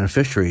name a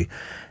beneficiary,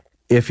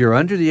 if you're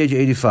under the age of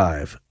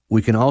 85,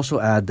 we can also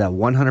add that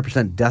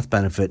 100% death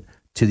benefit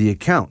to the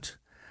account.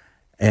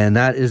 And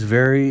that is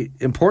very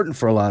important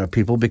for a lot of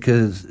people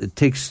because it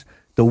takes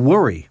the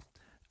worry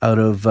out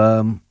of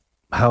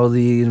how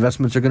the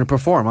investments are going to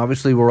perform.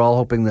 Obviously, we're all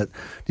hoping that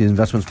the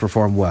investments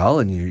perform well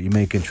and you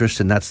make interest,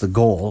 and that's the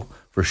goal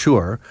for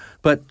sure.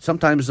 But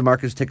sometimes the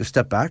markets take a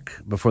step back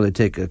before they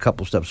take a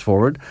couple steps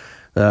forward.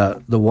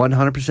 The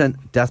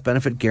 100% death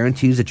benefit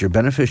guarantees that your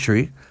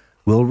beneficiary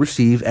will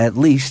receive at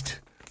least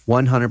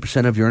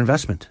 100% of your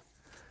investment.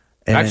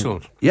 And,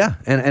 excellent. Yeah,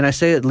 and I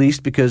say at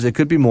least because it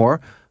could be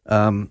more,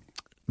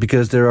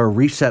 because there are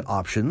reset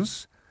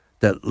options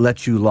that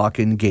let you lock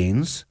in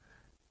gains.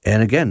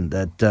 And again,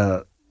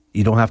 that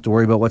you don't have to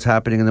worry about what's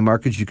happening in the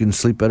markets. You can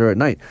sleep better at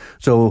night.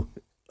 So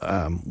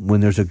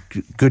when there's a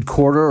good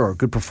quarter or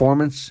good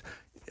performance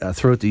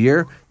throughout the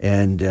year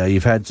and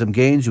you've had some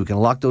gains, you can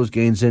lock those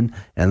gains in,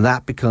 and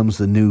that becomes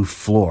the new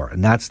floor.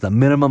 And that's the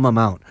minimum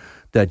amount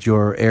that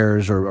your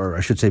heirs, or I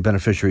should say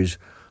beneficiaries,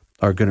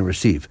 are going to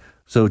receive.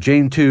 So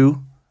Jane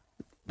 2,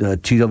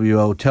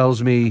 TWO,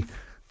 tells me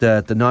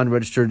that the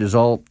non-registered is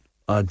all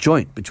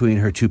joint between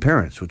her two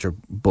parents, which are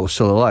both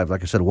still alive.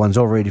 Like I said, one's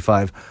over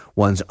 85,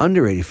 one's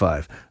under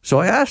 85. So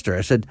I asked her,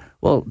 I said,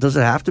 well, does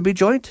it have to be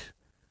joint?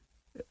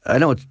 I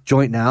know it's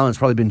joint now, and it's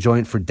probably been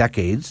joint for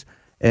decades.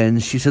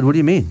 And she said, what do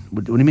you mean?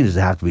 What do you mean does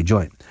it have to be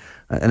joint?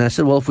 And I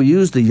said, well, if we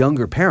use the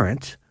younger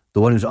parent, the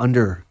one who's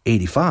under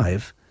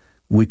 85,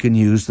 we can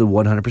use the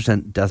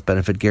 100% death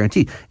benefit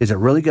guarantee. Is it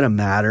really going to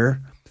matter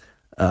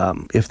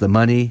if the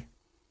money,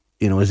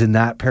 is in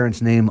that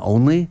parent's name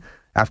only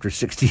after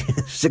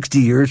 60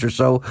 years or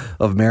so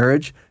of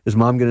marriage? Is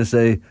mom going to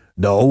say,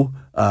 no,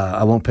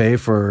 I won't pay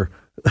for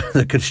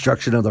the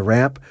construction of the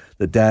ramp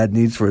that Dad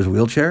needs for his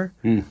wheelchair,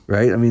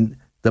 right? I mean,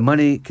 the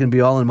money can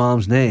be all in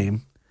Mom's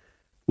name,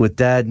 with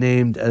Dad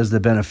named as the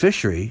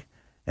beneficiary,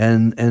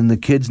 and the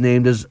kids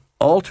named as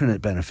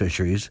alternate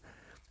beneficiaries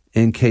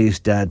in case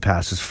Dad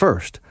passes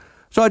first.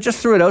 So I just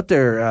threw it out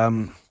there.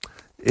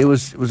 It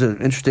was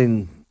an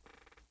interesting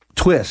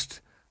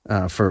twist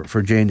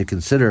for Jane to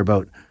consider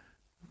about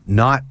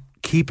not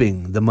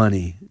keeping the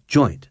money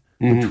joint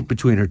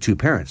between her two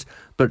parents.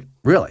 But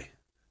really,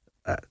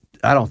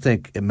 I don't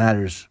think it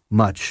matters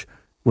much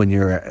when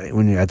you're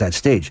at that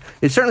stage.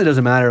 It certainly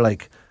doesn't matter.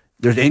 Like,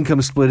 there's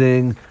income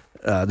splitting,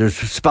 there's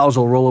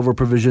spousal rollover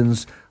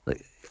provisions.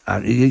 Like,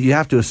 you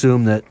have to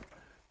assume that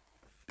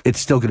it's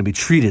still going to be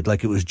treated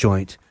like it was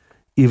joint,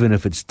 even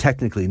if it's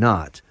technically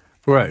not.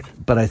 Right.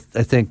 But I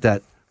think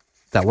that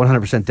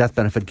 100% death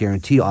benefit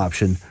guarantee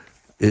option,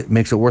 it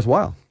makes it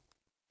worthwhile.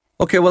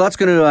 Okay, well, that's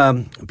going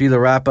to be the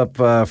wrap-up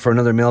for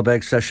another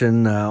mailbag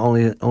session,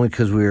 only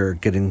because we're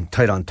getting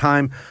tight on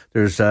time.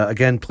 There's,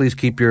 again, please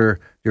keep your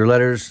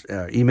letters,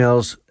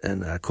 emails,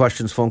 and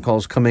questions, phone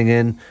calls coming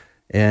in,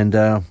 and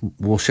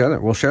we'll share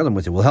them. We'll share them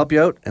with you. We'll help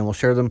you out, and we'll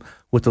share them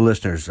with the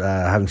listeners.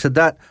 Having said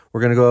that,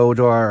 we're going to go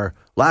to our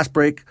last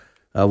break.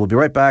 We'll be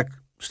right back.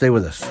 Stay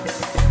with us.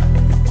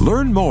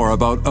 Learn more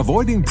about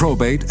avoiding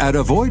probate at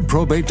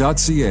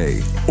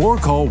avoidprobate.ca or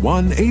call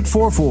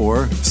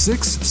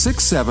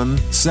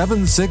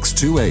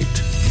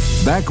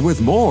 1-844-667-7628. Back with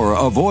more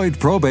Avoid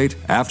Probate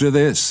after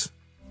this.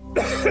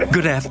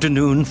 Good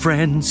afternoon,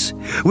 friends.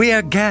 We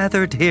are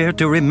gathered here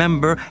to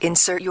remember...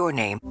 Insert your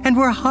name. And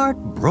we're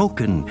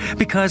heartbroken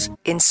because...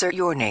 Insert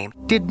your name.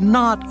 ...did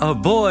not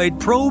avoid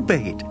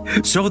probate.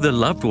 So the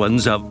loved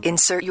ones of...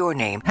 Insert your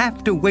name.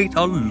 ...have to wait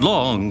a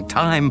long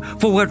time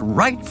for what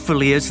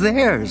rightfully is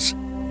theirs.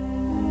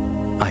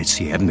 I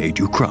see I've made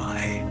you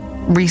cry.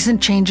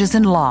 Recent changes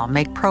in law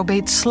make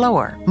probate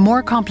slower,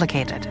 more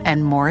complicated,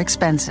 and more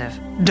expensive.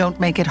 Don't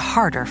make it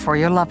harder for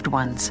your loved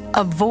ones.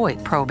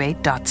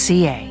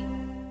 Avoidprobate.ca.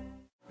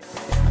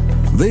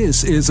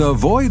 This is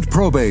Avoid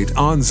Probate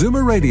on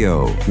Zoomer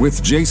Radio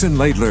with Jason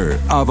Laidler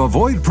of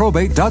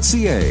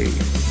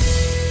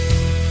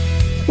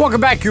avoidprobate.ca.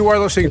 Welcome back. You are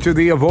listening to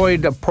the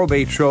Avoid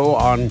Probate Show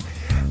on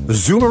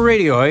Zoomer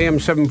Radio, AM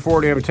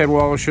 740. I'm Ted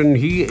Wallachin.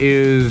 He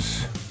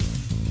is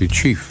the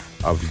chief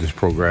of this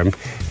program.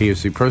 He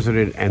is the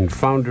president and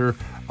founder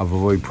of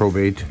Avoid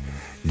Probate,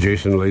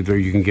 Jason Laidler.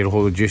 You can get a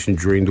hold of Jason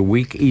during the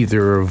week,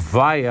 either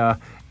via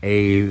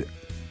a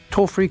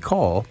toll-free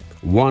call,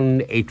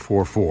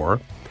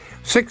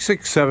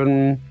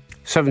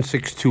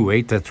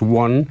 1-844-667-7628. That's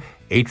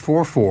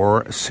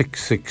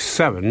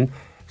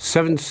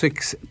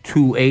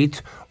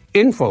 1-844-667-7628.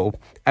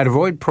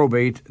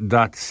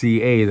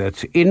 info@avoidprobate.ca.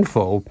 That's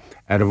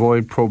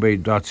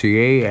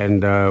info@avoidprobate.ca,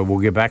 and we'll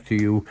get back to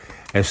you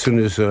as soon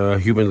as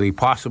humanly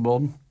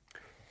possible.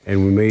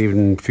 And we may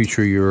even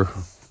feature your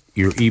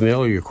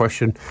email or your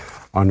question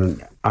on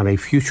a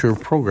future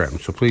program.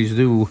 So please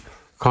do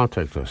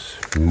contact us.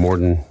 I'm more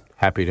than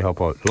happy to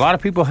help out. A lot of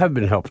people have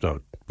been helped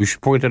out. We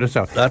should point this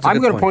out. I'm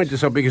going to point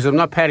this out because I'm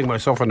not patting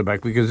myself on the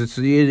back, because it's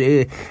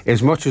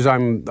as much as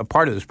I'm a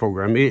part of this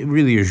program, it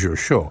really is your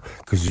show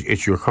because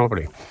it's your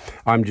company.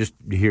 I'm just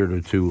here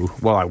to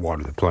I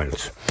water the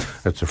plants.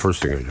 That's the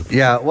first thing I do.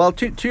 Yeah, well,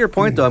 to your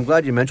point, though, I'm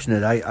glad you mentioned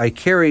it. I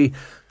carry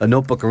a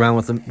notebook around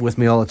with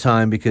me all the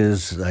time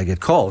because I get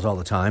calls all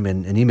the time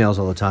and emails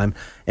all the time,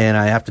 and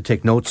I have to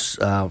take notes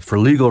for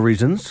legal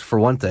reasons, for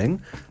one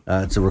thing.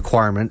 It's a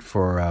requirement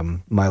for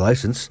my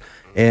license,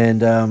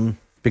 and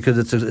because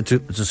it's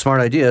a smart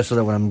idea, so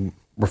that when I'm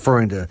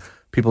referring to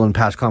people in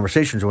past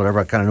conversations or whatever,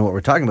 I kind of know what we're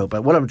talking about.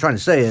 But what I'm trying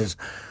to say is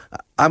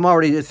I'm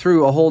already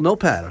through a whole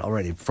notepad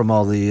already from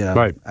all the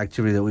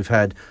activity that we've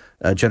had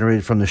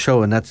generated from the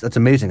show, and that's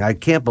amazing. I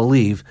can't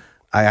believe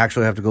I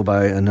actually have to go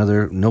buy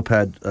another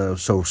notepad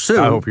so soon.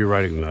 I hope you're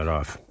writing that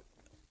off.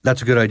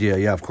 That's a good idea.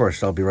 Yeah, of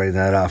course, I'll be writing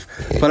that off.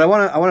 But I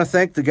want to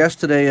thank the guest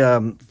today.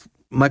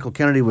 Michael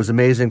Kennedy was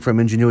amazing from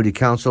Ingenuity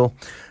Counsel,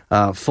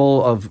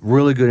 full of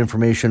really good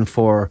information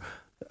for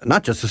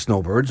not just the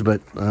snowbirds,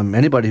 but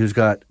anybody who's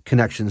got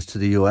connections to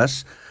the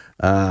U.S.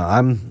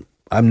 I'm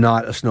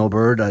not a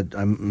snowbird.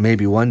 I'm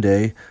maybe one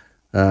day,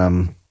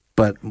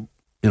 but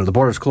the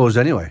border's closed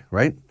anyway,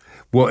 right?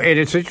 Well, and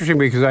it's interesting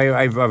because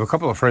I have a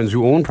couple of friends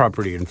who own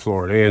property in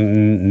Florida,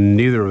 and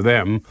neither of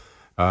them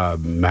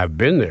have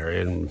been there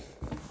in,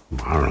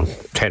 I don't know,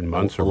 10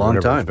 months or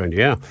whatever it's been.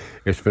 Yeah,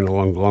 it's been a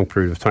long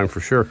period of time for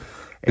sure.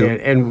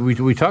 And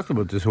we talked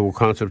about this whole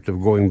concept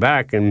of going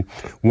back, and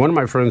one of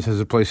my friends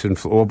has a place in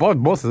Florida. Well,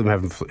 both of them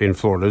have in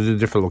Florida. There's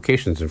different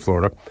locations in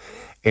Florida,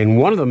 and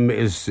one of them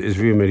is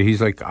vehement.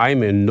 He's like,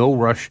 I'm in no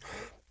rush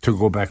to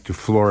go back to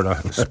Florida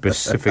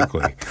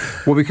specifically.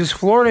 Well, because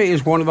Florida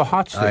is one of the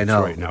hot states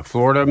right now.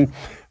 Florida,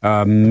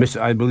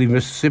 I believe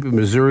Mississippi,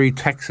 Missouri,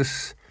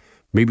 Texas,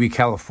 maybe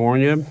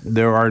California.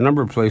 There are a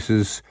number of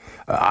places.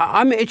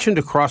 I'm itching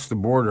to cross the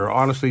border,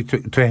 honestly,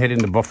 to head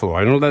into Buffalo.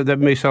 I know that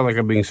may sound like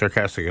I'm being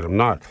sarcastic, and I'm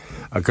not,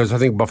 because I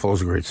think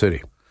Buffalo's a great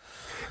city.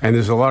 And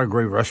there's a lot of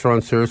great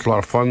restaurants there. It's a lot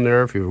of fun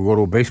there. If you go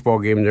to a baseball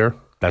game there,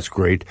 That's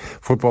great.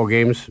 Football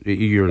games,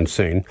 you're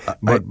insane,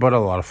 but a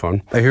lot of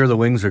fun. I hear the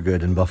wings are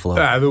good in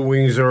Buffalo. The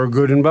wings are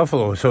good in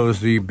Buffalo. So is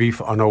the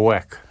beef on a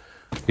weck.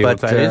 You know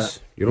what that is?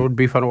 You know what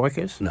beef on a weck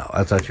is? No,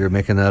 I thought you were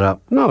making that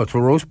up. No, it's a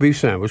roast beef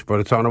sandwich, but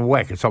it's on a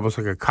weck. It's almost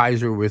like a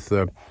Kaiser with...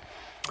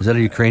 Is that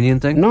a Ukrainian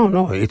thing?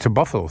 No, it's a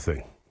Buffalo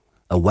thing.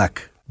 A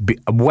weck.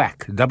 A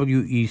weck,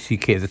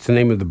 W-E-C-K. That's the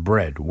name of the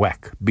bread,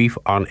 weck. Beef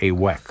on a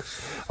weck.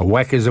 A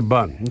weck is a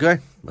bun. Okay.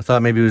 I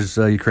thought maybe it was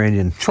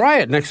Ukrainian. Try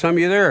it next time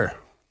you're there.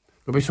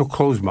 Don't be so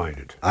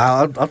closed-minded.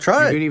 I'll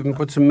try it. You could even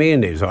put some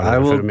mayonnaise on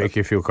it to make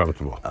you feel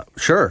comfortable.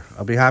 Sure.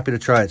 I'll be happy to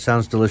try it.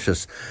 Sounds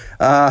delicious.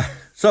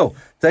 So,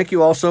 thank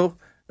you also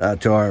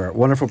to our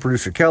wonderful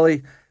producer,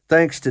 Kelly.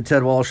 Thanks to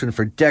Ted Walshin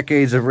for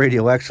decades of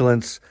radio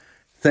excellence.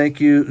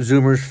 Thank you,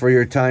 Zoomers, for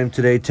your time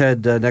today.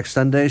 Ted, next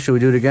Sunday, should we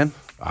do it again?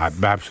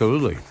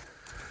 Absolutely.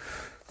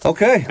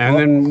 Okay. And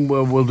then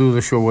we'll do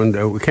the show when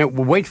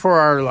we'll wait for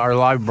our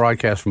live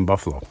broadcast from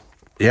Buffalo.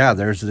 Yeah,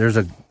 there's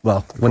a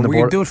when we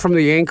can do it from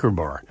the Anchor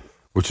Bar,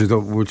 which is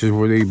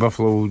where the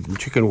Buffalo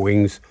chicken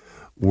wings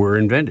were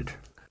invented.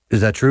 Is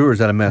that true or is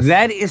that a myth?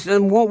 That is.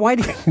 Why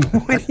do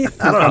you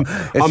I don't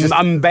know.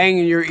 I'm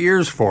banging your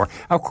ears for?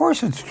 Of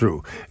course it's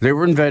true. They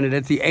were invented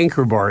at the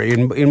Anchor Bar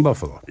in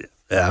Buffalo.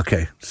 Yeah,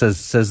 okay.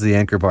 Says the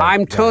Anchor Bar.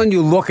 I'm telling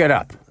you, look it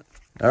up.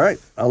 All right,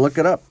 I'll look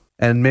it up.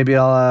 And maybe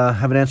I'll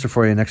have an answer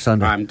for you next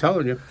Sunday. I'm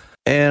telling you.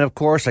 And, of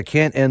course, I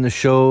can't end the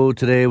show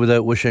today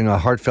without wishing a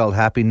heartfelt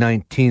happy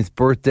 19th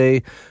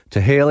birthday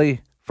to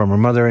Haley from her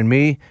mother and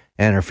me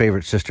and her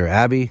favorite sister,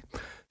 Abby.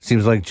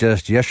 Seems like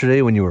just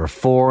yesterday when you were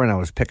 4 and I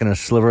was picking a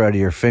sliver out of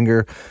your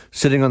finger,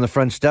 sitting on the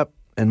front step,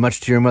 and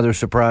much to your mother's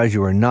surprise,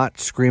 you were not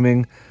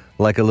screaming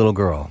like a little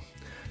girl.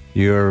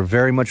 You're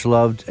very much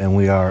loved, and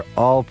we are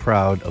all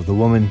proud of the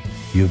woman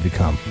you've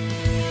become.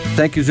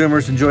 Thank you,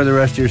 Zoomers. Enjoy the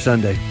rest of your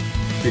Sunday.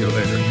 See you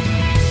later.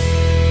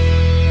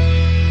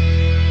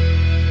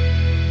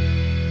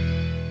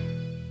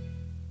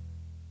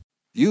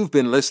 You've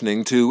been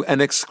listening to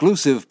an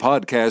exclusive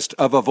podcast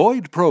of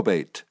Avoid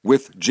Probate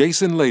with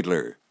Jason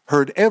Laidler.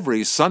 Heard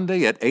every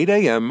Sunday at 8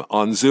 a.m.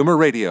 on Zoomer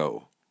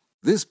Radio.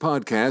 This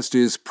podcast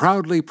is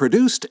proudly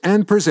produced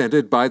and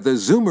presented by the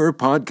Zoomer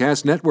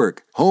Podcast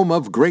Network, home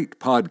of great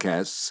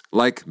podcasts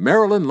like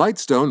Marilyn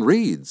Lightstone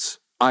Reads,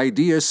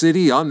 Idea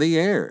City on the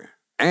Air,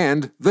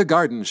 and The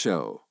Garden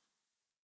Show.